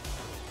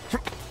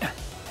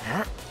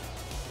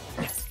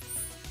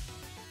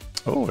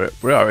 Oh,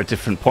 we are at a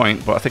different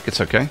point, but I think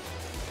it's okay.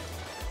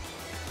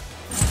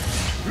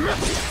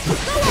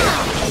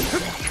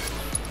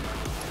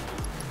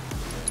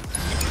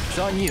 It's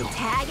on you.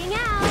 Tagging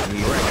out.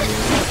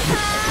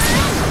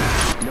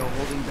 No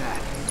holding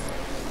back.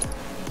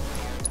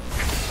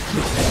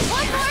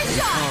 One more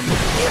shot.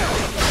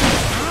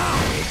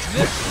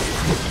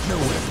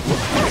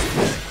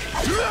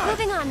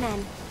 Moving on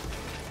then.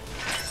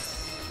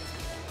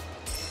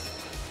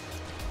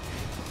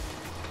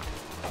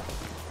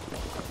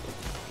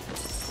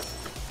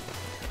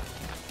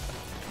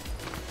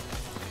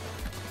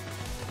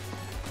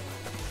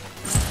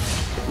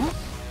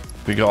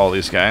 We got all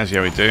these guys.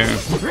 Yeah, we do.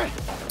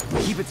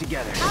 Keep it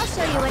together. I'll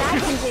show you what I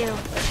can do.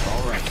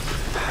 All right.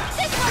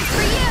 This one's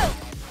for you.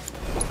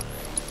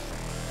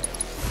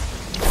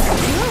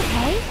 You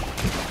okay?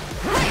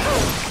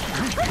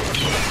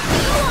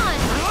 Go on.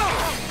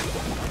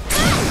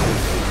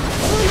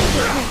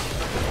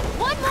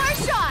 One more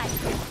shot.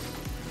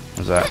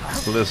 Was that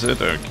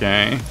Blizzard?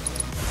 Okay.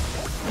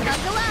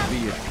 Knuckle up.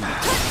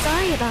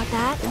 Sorry about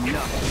that.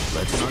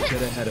 Let's not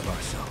get ahead of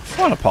ourselves. I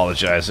won't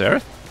apologize,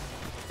 Aerith.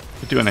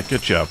 You're doing a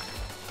good job.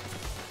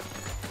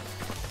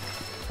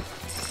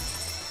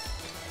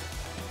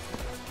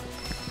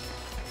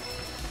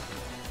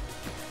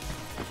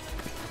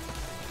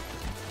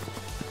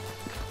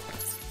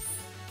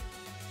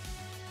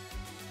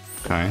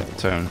 Okay,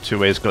 so two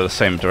ways go the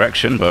same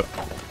direction, but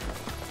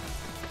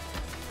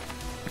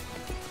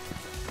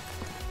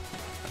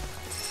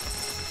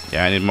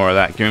yeah, I need more of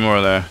that. Give me more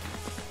of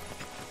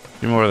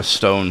the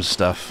stone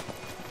stuff.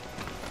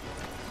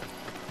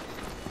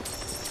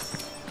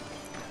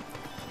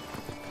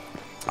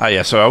 Ah,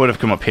 yeah, so I would have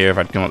come up here if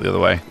I'd come up the other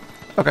way.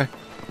 Okay.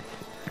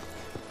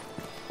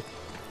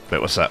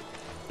 Wait, what's that?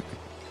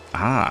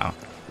 Ah.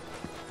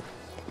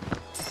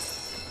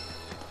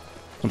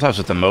 Sometimes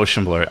with the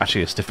motion blur,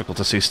 actually it's difficult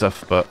to see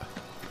stuff, but...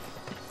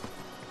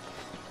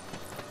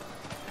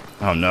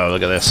 Oh no,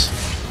 look at this.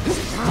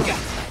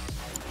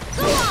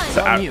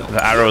 The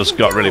arrows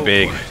got really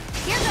big.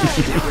 Get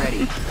ready.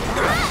 This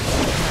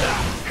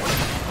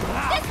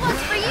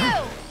one's for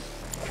you.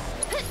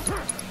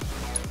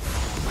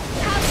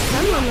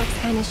 Someone looks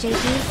kind of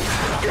shaky.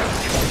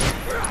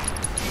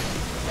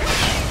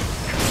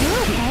 You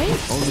okay?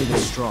 Only the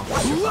strong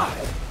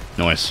survive.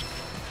 Noise.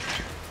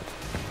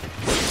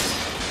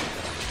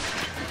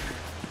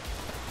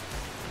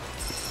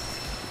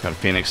 Got a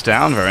Phoenix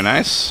down, very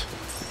nice.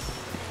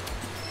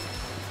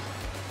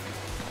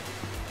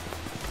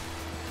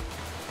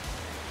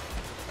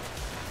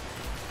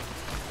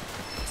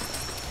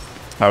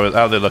 How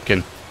are they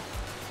looking?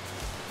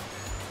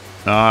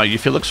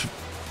 Yuffie looks...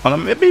 Oh, no,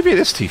 maybe it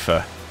is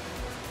Tifa.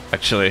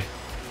 Actually.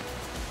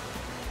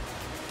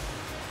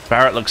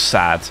 Barret looks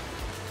sad.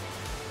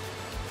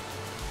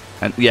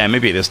 And yeah,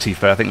 maybe it is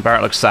Tifa. I think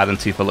Barret looks sad and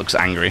Tifa looks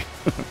angry.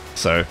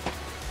 So,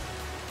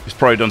 he's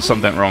probably done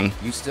something wrong.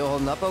 You still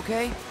holding up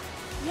okay?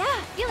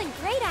 Yeah, feeling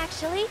great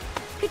actually.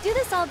 Could do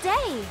this all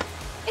day.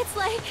 It's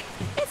like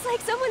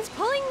someone's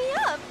pulling me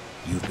up.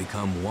 You've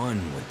become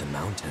one with the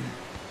mountain.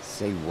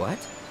 Say what?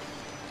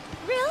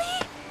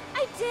 Really?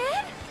 I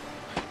did?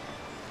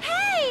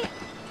 Hey!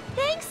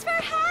 Thanks for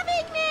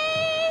having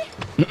me!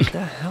 What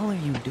the hell are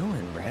you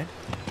doing, Red?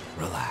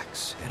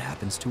 Relax. It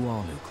happens to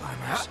all new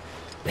climbers.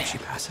 If she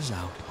passes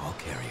out, I'll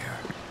carry her.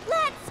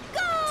 Let's go!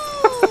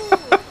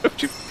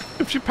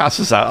 If she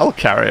passes out, I'll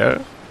carry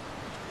her.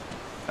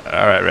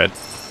 Alright, Red.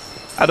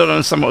 I don't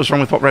understand what was wrong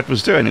with what Red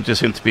was doing. It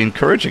just seemed to be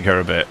encouraging her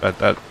a bit.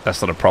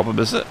 That's not a problem,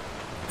 is it?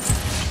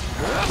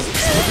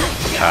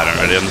 I don't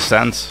really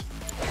understand.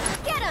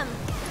 Get him!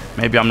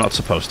 Maybe I'm not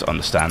supposed to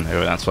understand.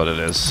 Maybe that's what it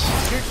is.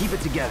 Here, keep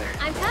it together.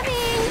 I'm coming!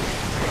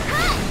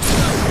 Cut!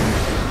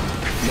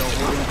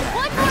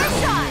 One more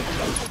shot!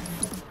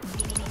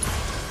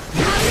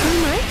 Too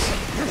much?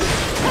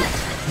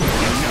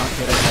 Not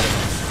get ahead of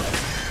us.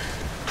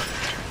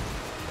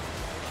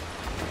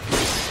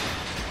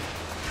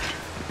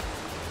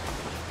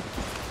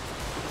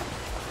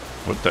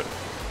 What the?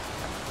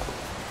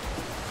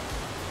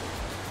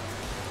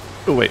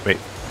 Oh, wait.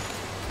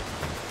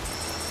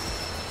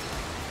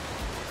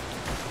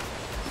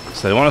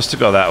 So they want us to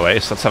go that way,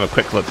 so let's have a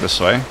quick look this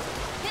way.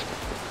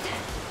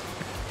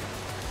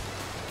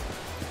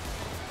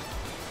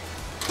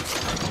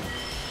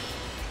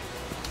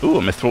 Ooh,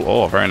 a mithril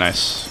ore, very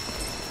nice.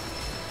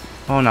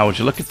 Oh, now would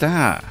you look at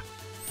that?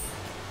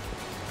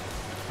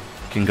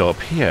 You can go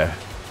up here.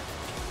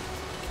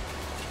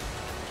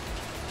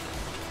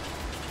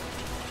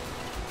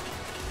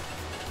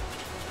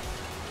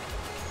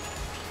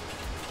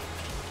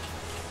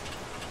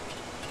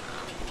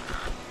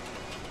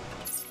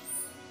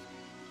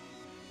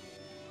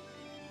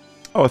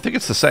 Oh, I think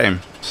it's the same.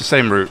 It's the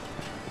same route.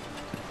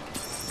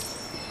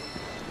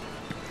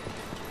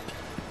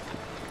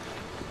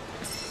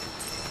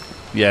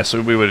 Yeah,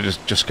 so we would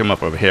have just come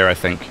up over here, I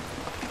think.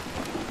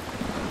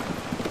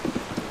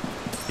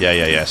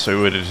 Yeah. So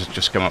we would have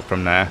just come up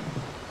from there.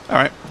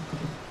 Alright.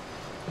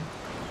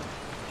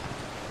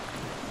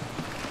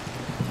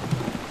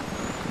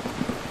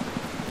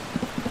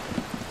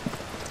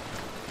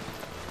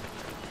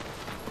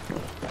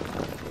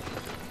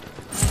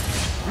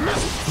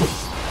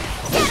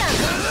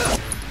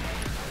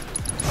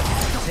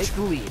 Take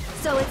the lead.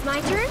 So it's my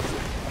turn?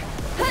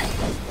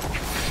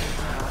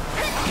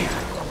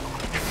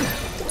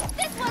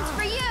 This one's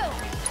for you!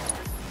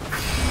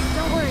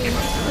 Don't worry.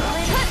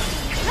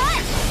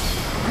 Cut!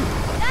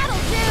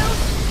 That'll do!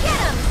 Get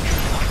him!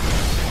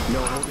 No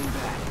holding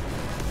back.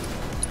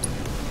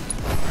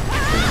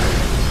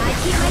 I'd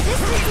keep my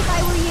distance if I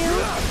were you.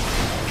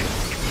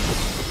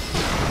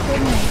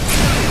 Good night.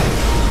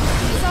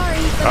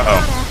 Sorry, but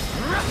gotta.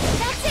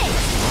 That's it!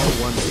 All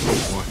one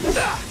big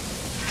one.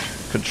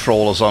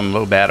 Controllers on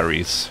low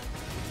batteries.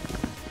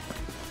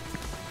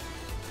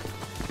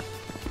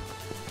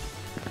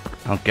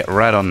 I'll get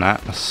right on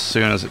that as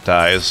soon as it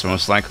dies,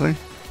 most likely.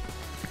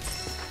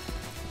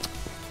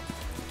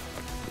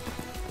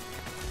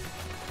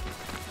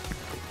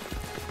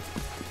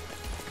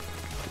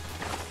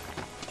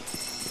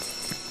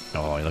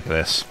 Oh, look at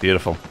this.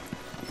 Beautiful.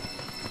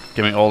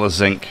 Give me all the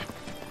zinc.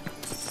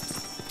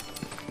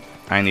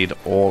 I need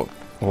all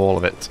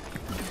of it.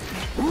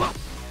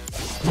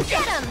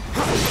 Get him!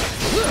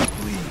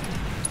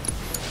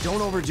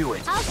 Don't overdo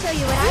it. I'll show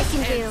you what I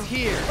can do.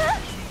 Here.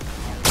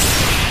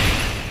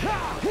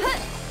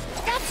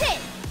 That's it!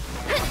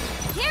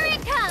 Here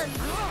it comes!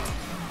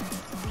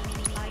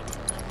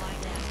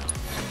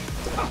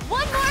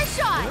 One more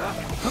shot!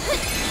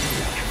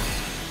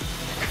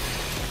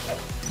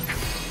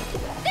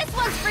 This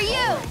one's for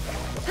you!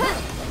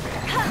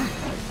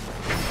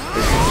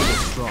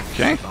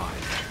 Okay.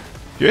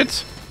 Good.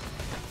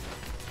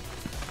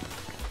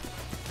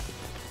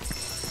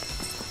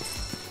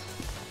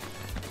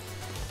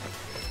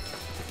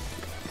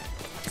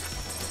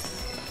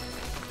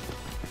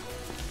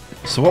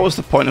 So what was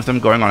the point of them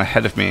going on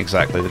ahead of me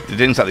exactly? They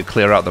didn't exactly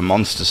clear out the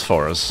monsters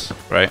for us,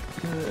 right?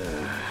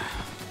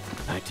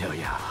 I tell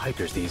ya,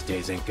 hikers these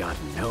days ain't got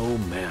no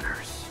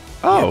manners.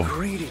 Oh. You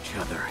greet each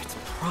other, it's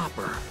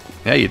proper.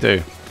 Yeah, you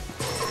do.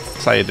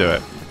 That's how you do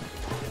it.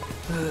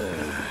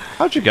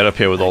 How'd you get up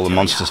here with all the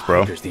monsters,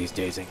 bro? Hikers these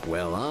days ain't...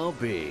 Well, I'll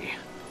be.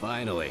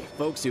 Finally,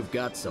 folks who've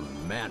got some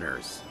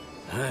manners.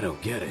 I don't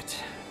get it.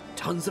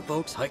 Tons of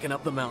folks hiking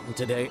up the mountain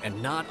today,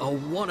 and not a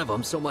one of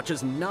them so much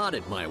as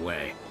nodded my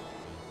way.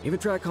 Even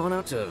tried calling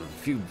out to a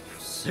few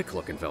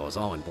sick-looking fellas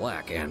all in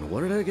black, and what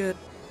did I get?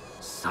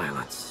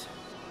 Silence.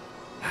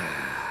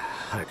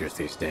 Hikers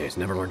these days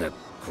never learn to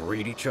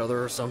greet each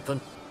other or something.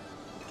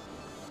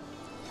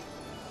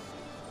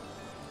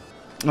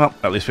 Well,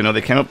 at least we know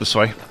they came up this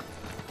way.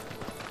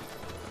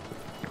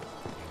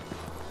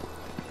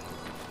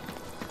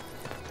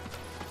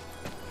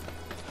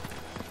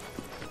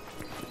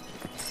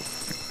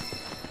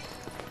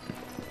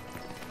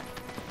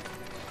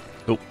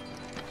 Oh.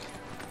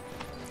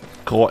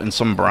 Caught in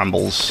some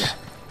brambles.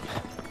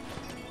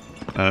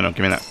 No, give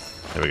me that.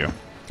 There we go.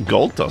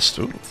 Gold dust,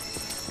 ooh.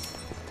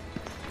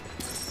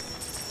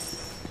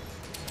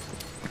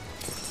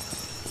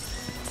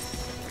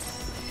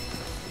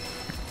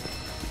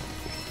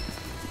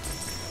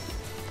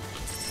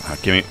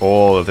 Give me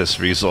all of this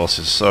resource,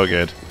 it's so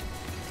good.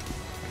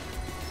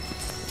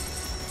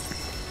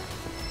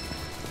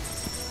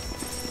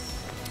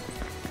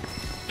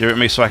 Give it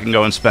me so I can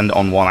go and spend it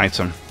on one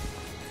item.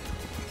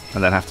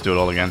 And then have to do it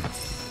all again.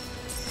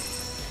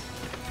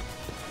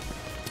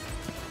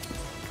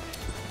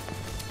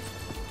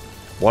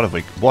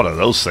 What are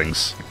those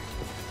things?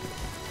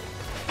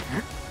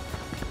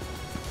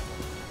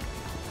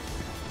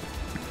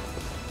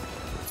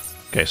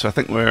 Okay, so I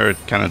think we're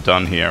kind of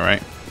done here,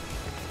 right?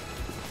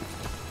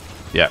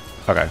 Yeah,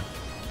 okay.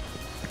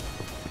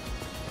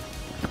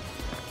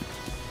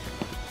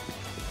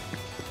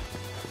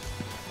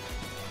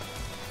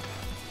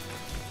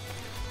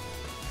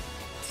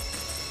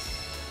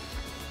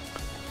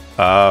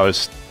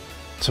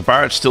 So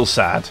Barrett's still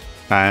sad,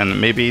 and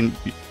maybe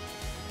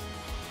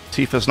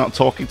Tifa's not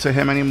talking to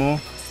him anymore.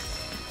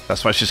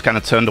 That's why she's kind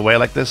of turned away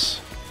like this.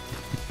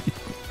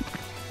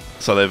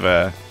 So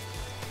they've,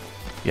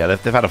 yeah,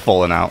 they've had a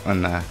falling out,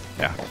 and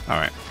yeah, all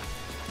right,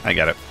 I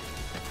get it.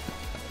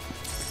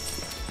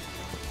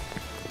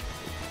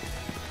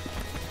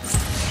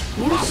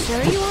 You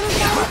sure you want to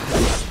go?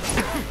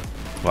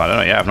 Well, I don't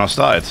know. Yeah, I've not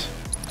started.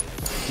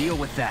 Deal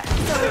with that. So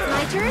it's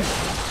my turn?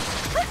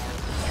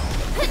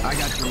 I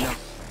got your number.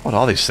 What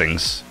are these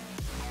things?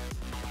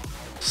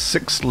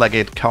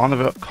 Six-legged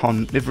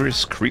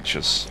carnivorous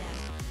creatures.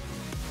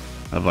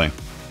 Lovely.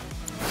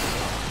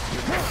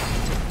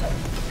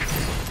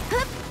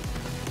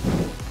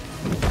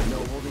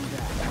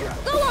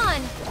 Go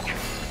on!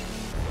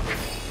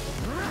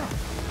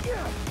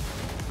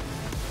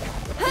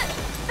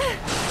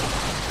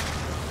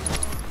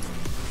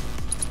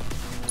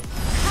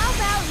 How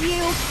about you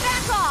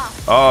back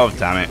off? Oh,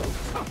 damn it.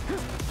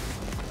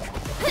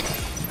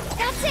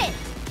 That's it!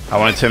 I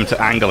wanted him to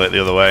angle it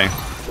the other way.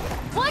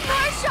 One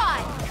more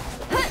shot!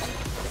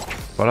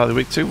 What are they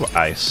weak to?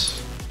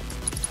 Ice.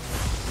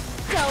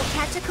 Don't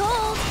catch a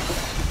cold!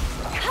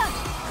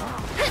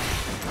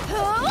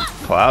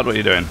 Cloud, what are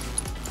you doing?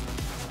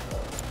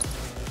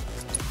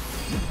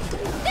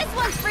 This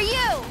one's for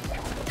you!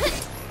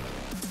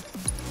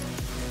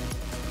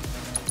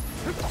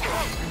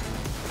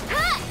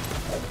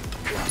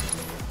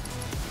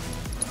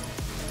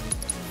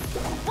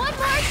 One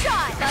more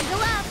shot!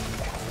 Bundle up!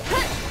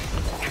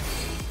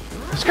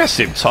 These guys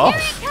seem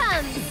tough. Here it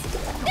comes!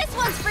 This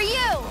one's for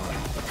you!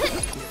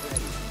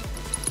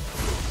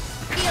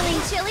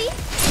 Feeling chilly?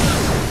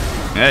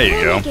 There you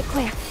go. Make it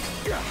quick.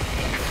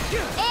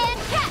 And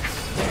catch!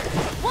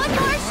 One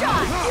more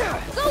shot!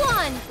 Go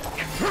on!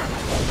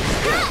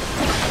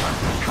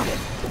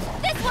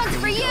 This one's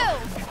for you!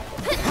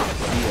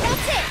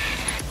 That's it!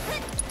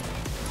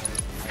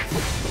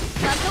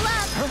 Buckle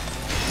up!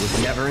 Was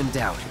never in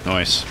doubt.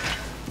 Nice.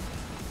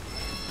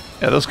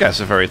 Yeah, those guys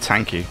are very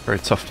tanky, very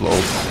tough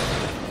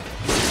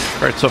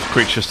very tough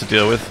creatures to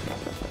deal with.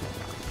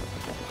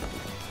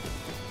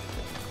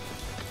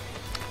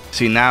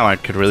 See, now I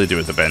could really do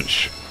with the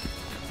bench.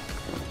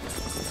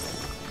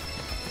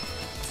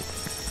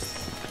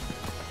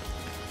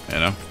 You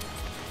know?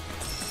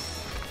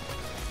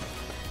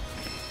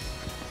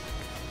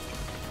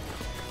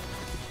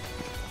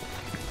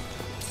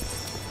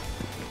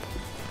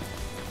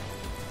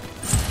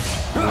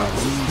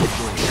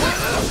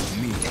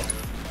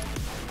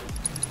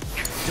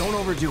 Don't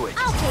overdo it.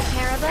 I'll take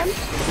care of him.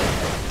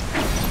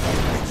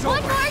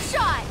 One more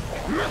shot!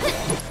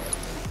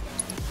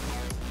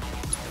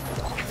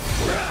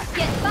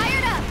 Get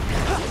fired up!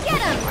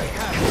 Get him!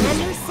 And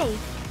you're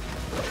safe.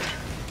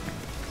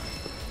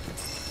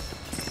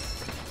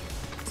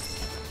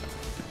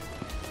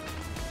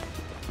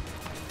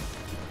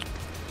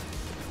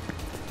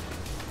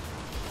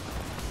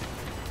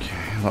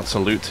 Okay, lots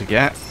of loot to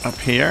get up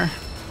here.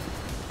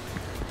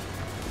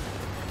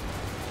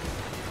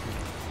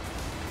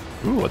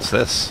 Ooh, what's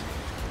this?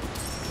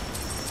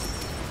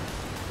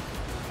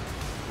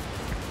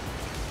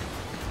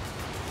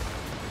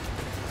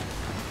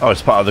 Oh,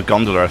 it's part of the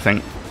gondola, I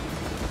think.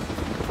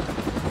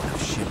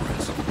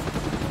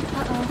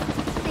 Uh-oh.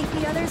 Think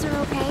the others are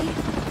okay?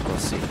 We'll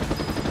see.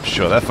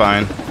 Sure, they're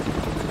fine.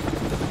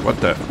 What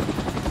the?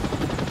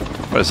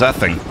 What is that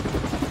thing?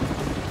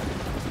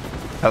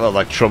 That look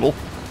like trouble.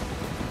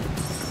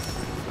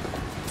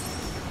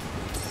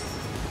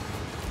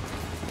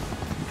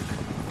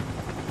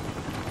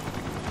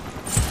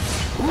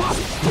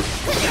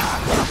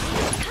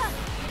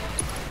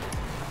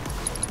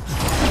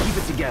 Keep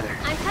it together.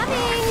 I'm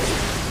coming!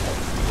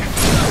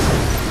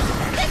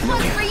 This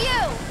one's for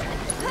you!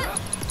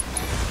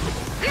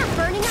 You're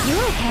burning up! You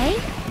okay?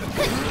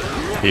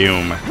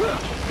 Hume.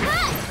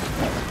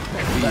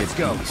 Let's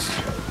go.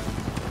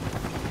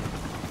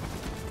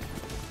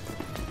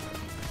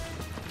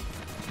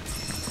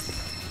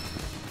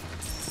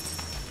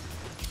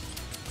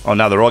 Oh,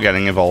 now they're all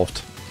getting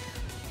involved.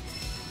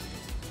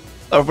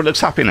 Everybody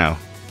looks happy now.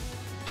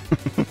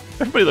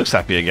 Everybody looks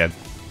happy again.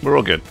 We're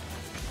all good.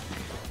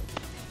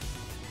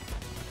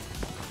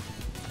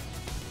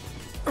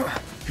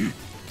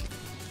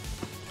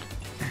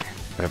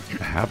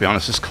 I'll be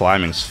honest, this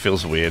climbing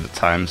feels weird at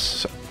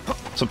times.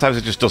 Sometimes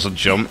it just doesn't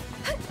jump,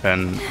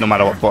 and no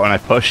matter what button I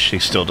push, he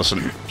still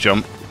doesn't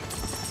jump.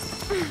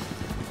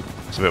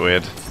 It's a bit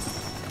weird.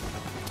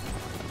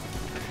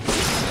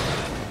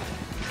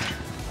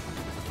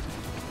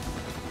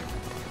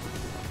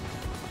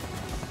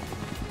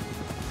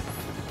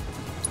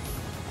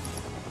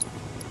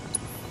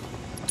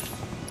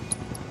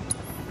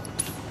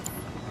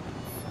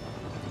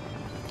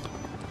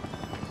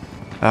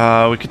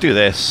 We could do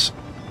this.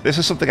 This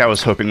is something I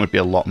was hoping would be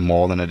a lot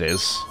more than it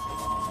is.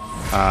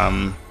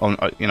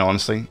 You know,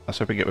 honestly, I was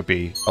hoping it would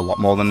be a lot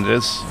more than it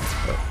is.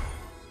 But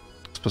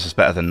I suppose it's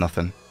better than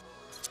nothing.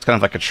 It's kind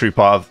of like a true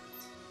part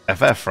of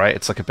FF, right?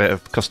 It's like a bit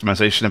of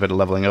customization, a bit of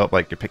leveling up.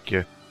 Like you pick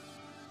your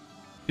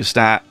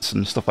stats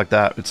and stuff like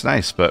that. It's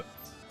nice, but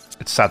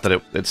it's sad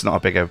that it's not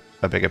a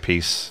bigger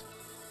piece.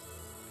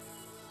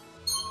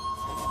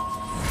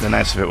 The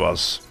nice if it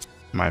was,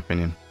 in my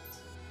opinion.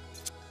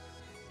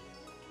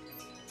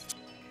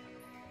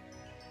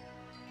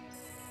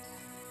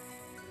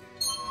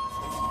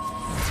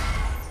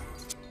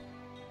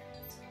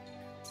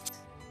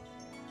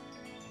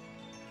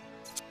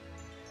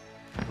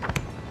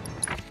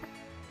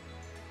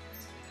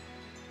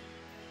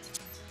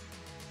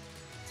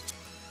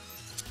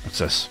 What's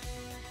this?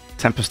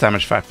 Tempest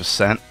damage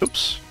 5%.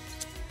 Oops.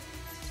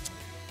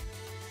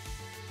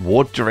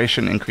 Ward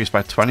duration increased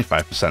by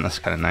 25%. That's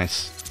kind of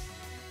nice.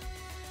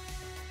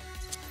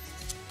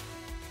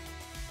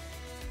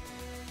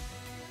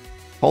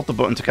 Hold the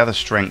button to gather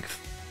strength.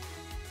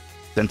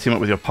 Then team up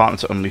with your partner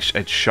to unleash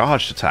a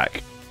charged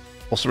attack.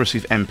 Also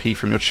receive MP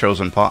from your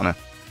chosen partner.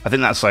 I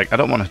think that's like, I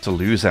don't want her to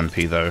lose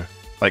MP though.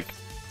 Like,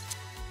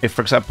 if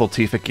for example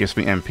Tifa gives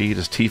me MP,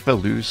 does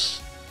Tifa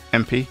lose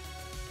MP?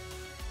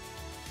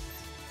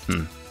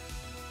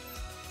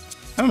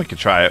 And we could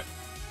try it.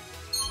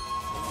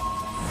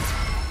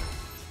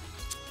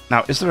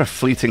 Now, is there a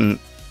fleeting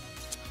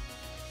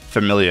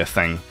familiar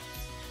thing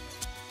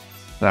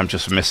that I'm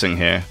just missing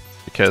here?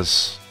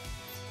 Because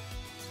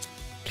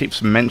it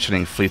keeps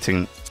mentioning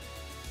fleeting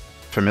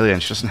familiar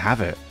and she doesn't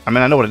have it. I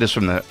mean, I know what it is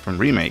from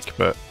remake,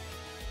 but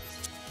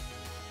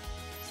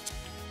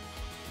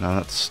no,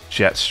 that's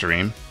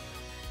Jetstream.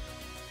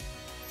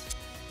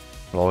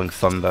 Rolling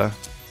Thunder.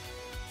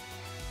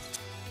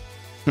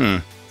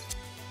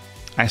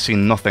 I see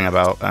nothing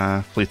about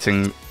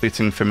fleeting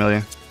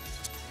familiar.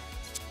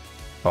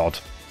 Odd.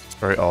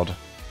 Very odd.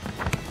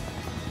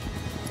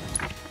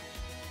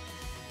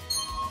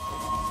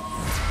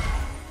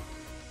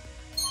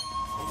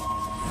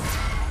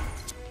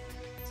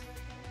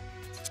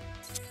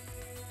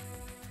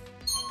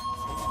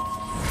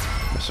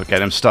 This will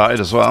get him started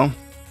as well.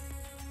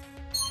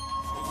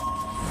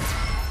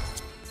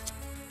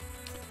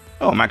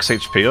 Oh, max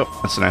HP up.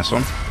 That's a nice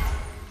one.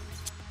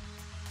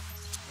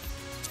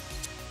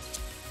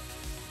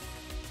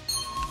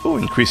 Oh,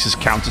 increases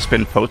counter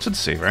spin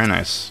potency. Very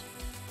nice.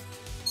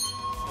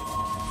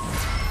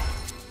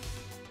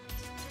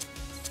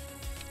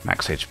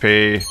 Max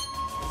HP.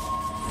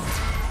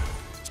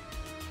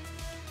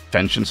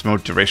 Vengeance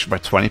mode duration by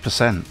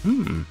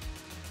 20%.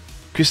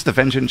 Increases the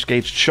vengeance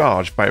gauge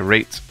charge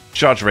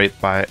rate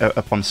by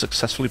upon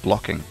successfully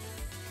blocking.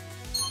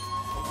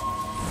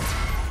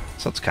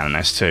 So that's kind of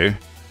nice too.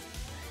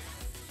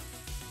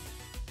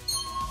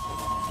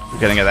 We're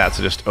getting at that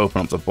to just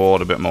open up the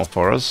board a bit more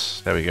for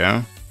us. There we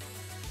go.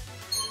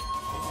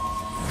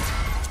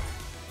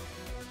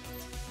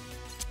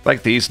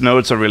 Like these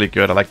nodes are really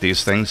good. I like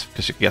these things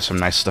because you can get some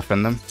nice stuff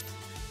in them.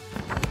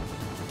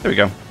 There we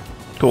go.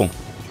 Cool.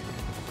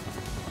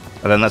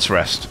 And then let's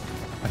rest.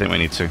 I think we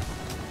need to.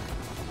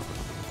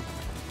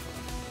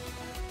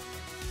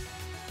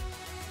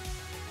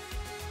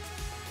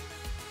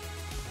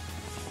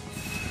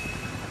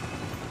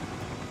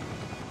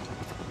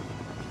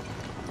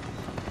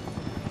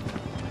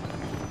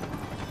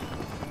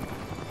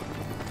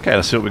 Okay,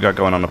 let's see what we got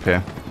going on up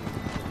here.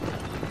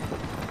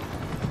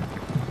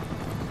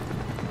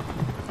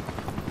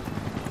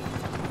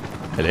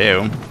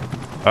 Hello.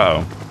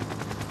 Uh-oh.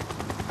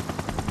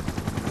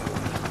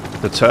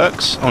 The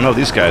Turks? Oh no,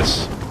 these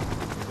guys.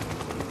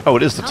 Oh,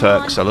 it is the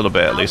Turks, a little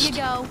bit at least. You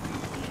go.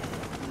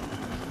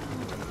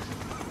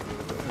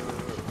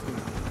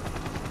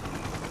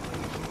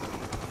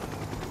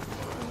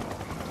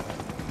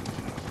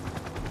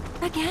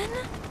 Again?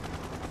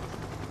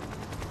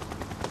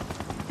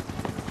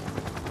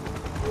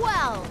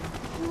 Well,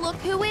 look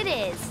who it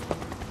is.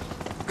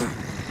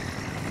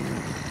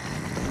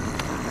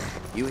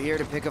 You here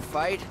to pick a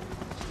fight?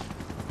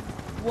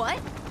 What?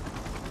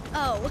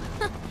 Oh,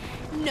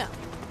 no.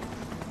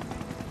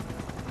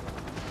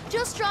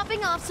 Just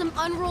dropping off some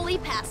unruly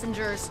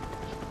passengers.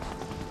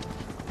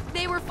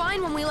 They were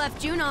fine when we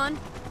left Junon,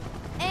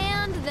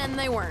 and then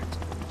they weren't.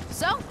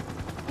 So,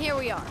 here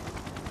we are.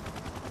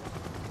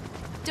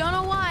 Don't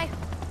know why.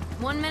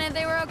 One minute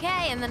they were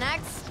okay, and the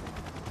next...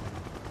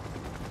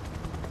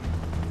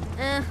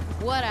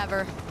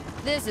 whatever.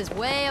 This is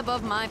way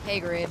above my pay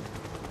grade.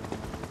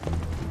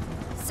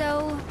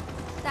 So,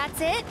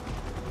 that's it?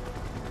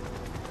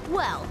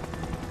 Well,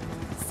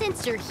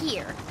 since you're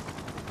here...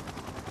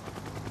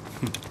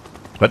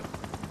 What?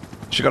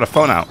 She got a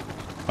phone out.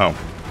 Oh.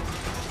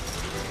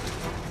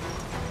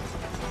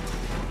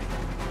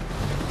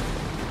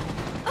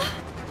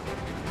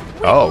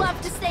 We'd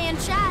love to stay and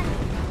chat,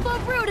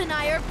 but Rude and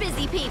I are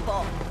busy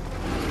people.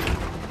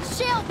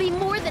 She'll be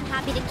more than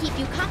happy to keep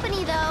you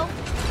company, though.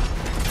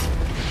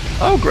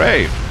 Oh,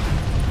 great.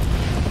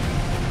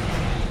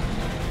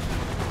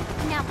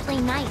 Now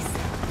play nice,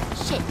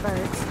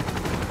 shitbirds.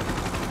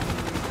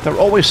 They're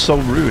always so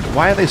rude.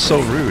 Why are they so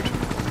rude?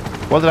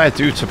 What did I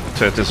do to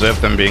deserve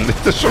them being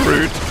this so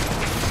rude?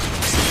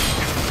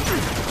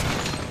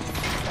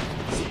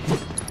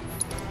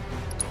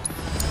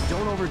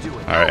 Don't overdo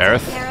it. Alright,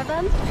 Aerith. Care of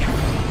them.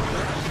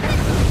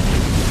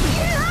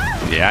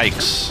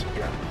 Yikes.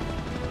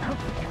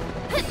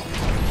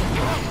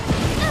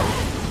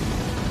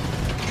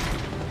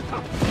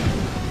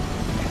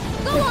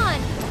 Go on.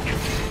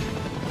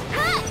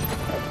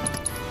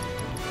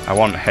 I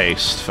want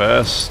haste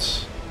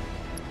first.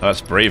 Oh,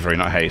 that's bravery,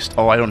 not haste.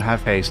 Oh, I don't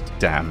have haste.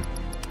 Damn.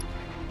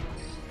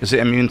 Is it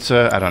immune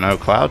to, I don't know,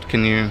 Cloud?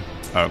 Can you...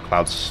 Oh,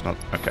 Cloud's not...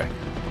 Okay.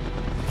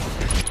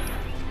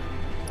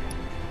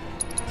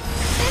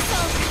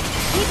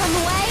 Keep them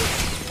away.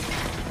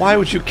 Why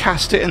would you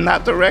cast it in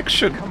that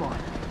direction? Come on.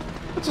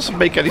 That doesn't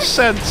make any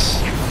sense.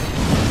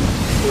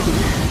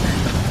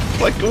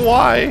 Like,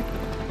 why?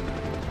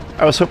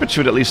 I was hoping she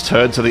would at least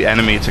turn to the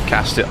enemy to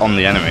cast it on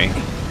the enemy.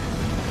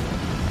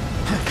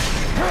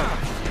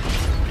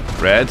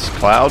 Red,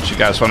 Cloud, you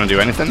guys want to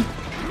do anything?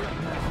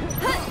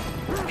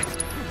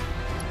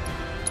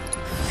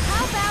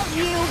 How about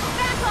you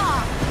back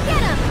off?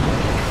 Get him.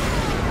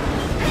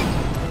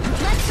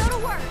 Let's go to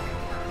work.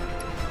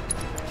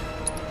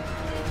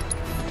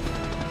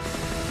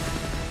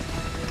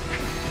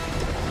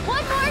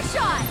 One more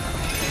shot.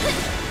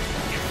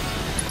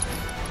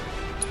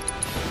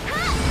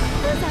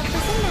 Who's up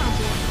for some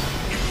magic?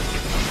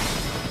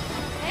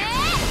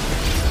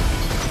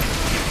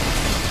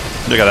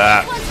 Look at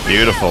that.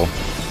 Beautiful.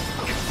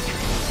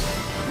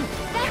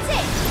 That's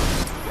it.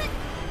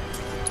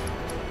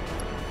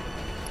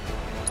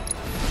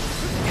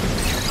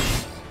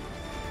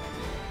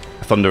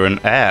 Thunder and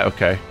air,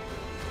 okay.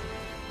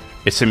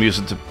 It's immune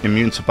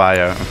to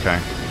bio, okay.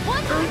 I'm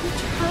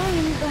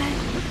trying, but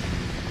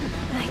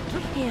I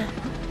can't.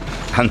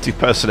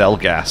 Anti-personnel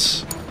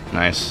gas.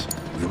 Nice.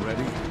 You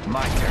ready?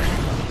 My turn.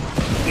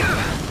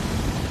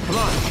 Come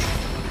on.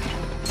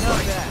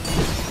 Not bad.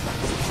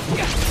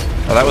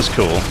 Oh, that was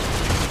cool.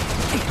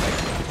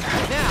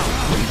 Now.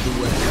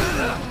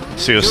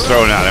 She was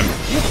thrown at him.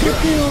 Let's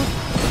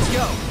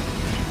go.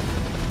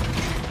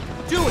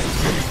 Do it.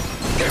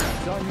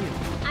 It's on you.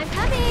 I'm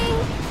coming.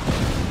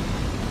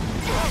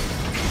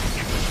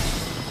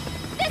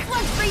 This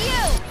one's for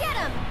you. Get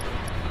him.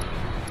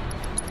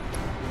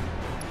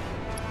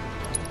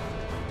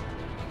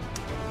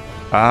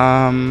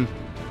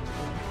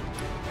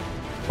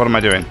 What am I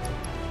doing?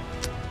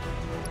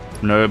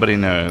 Nobody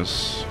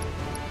knows.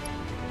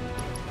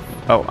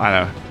 Oh, I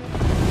know.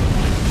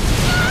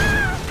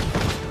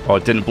 Oh,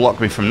 it didn't block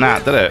me from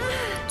that, did it?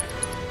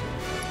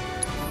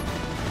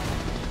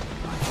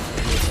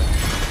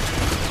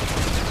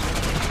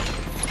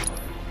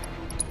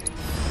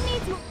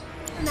 Needs more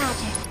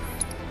magic.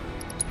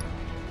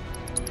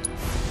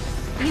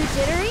 You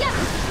jittery?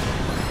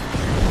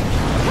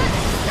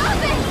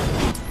 Stop it!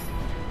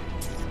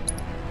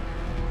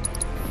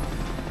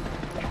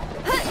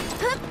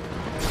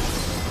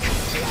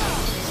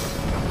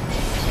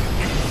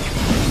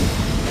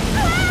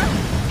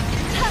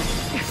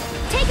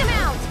 Take him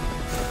out!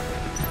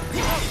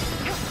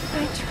 I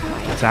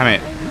tried. Damn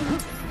it.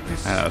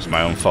 That was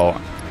my own fault.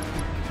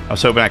 I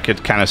was hoping I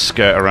could kind of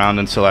skirt around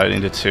until I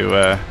needed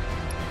to,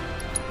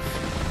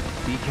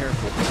 Be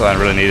careful. until I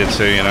really needed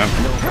to, you know.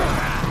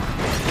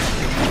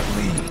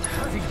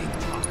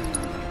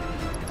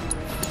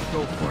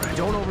 Go for it.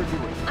 Don't overdo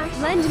it.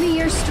 Lend me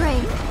your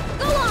strength.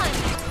 Go on!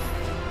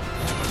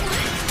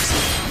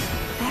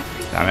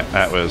 Damn it,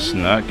 that was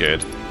not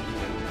good.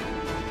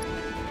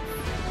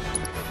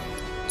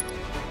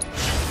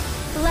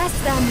 Bless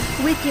them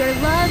with your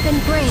love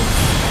and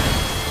grace.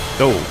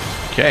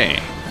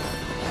 Okay.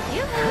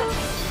 Yoo-hoo!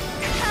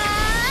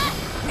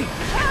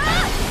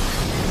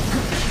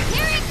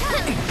 Here it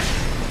comes!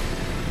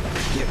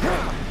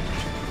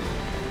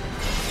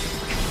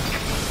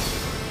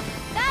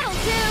 That'll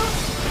do!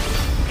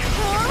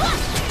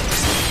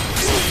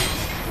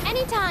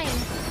 Anytime!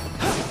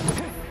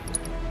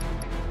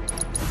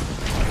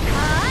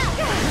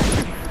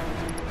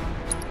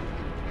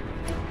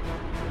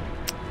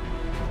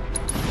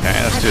 Okay,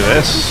 let's do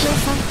this. Go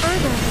some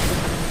further.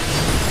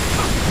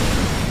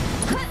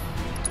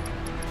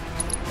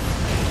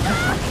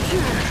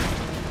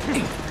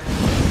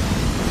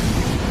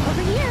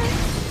 Over here.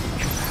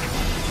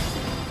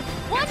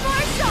 One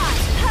more shot.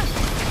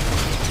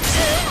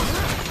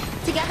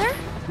 Together.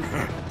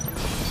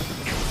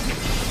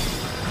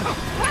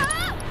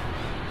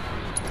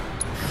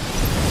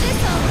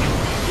 This'll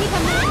keep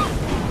 'em away.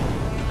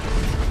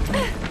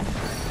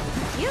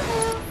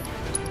 Yoo-hoo.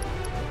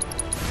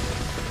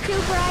 Too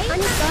bright?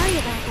 I'm sorry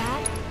about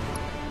that.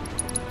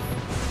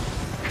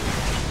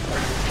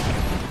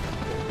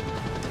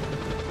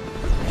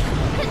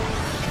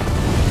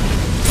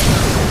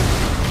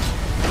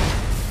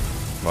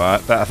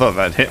 What? I thought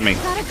that hit me.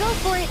 Gotta go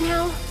for it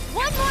now.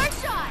 One more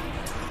shot.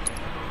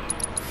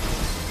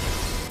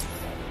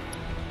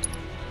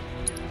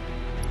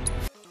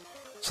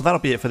 So that'll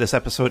be it for this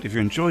episode. If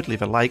you enjoyed,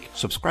 leave a like,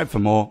 subscribe for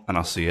more, and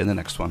I'll see you in the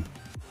next one.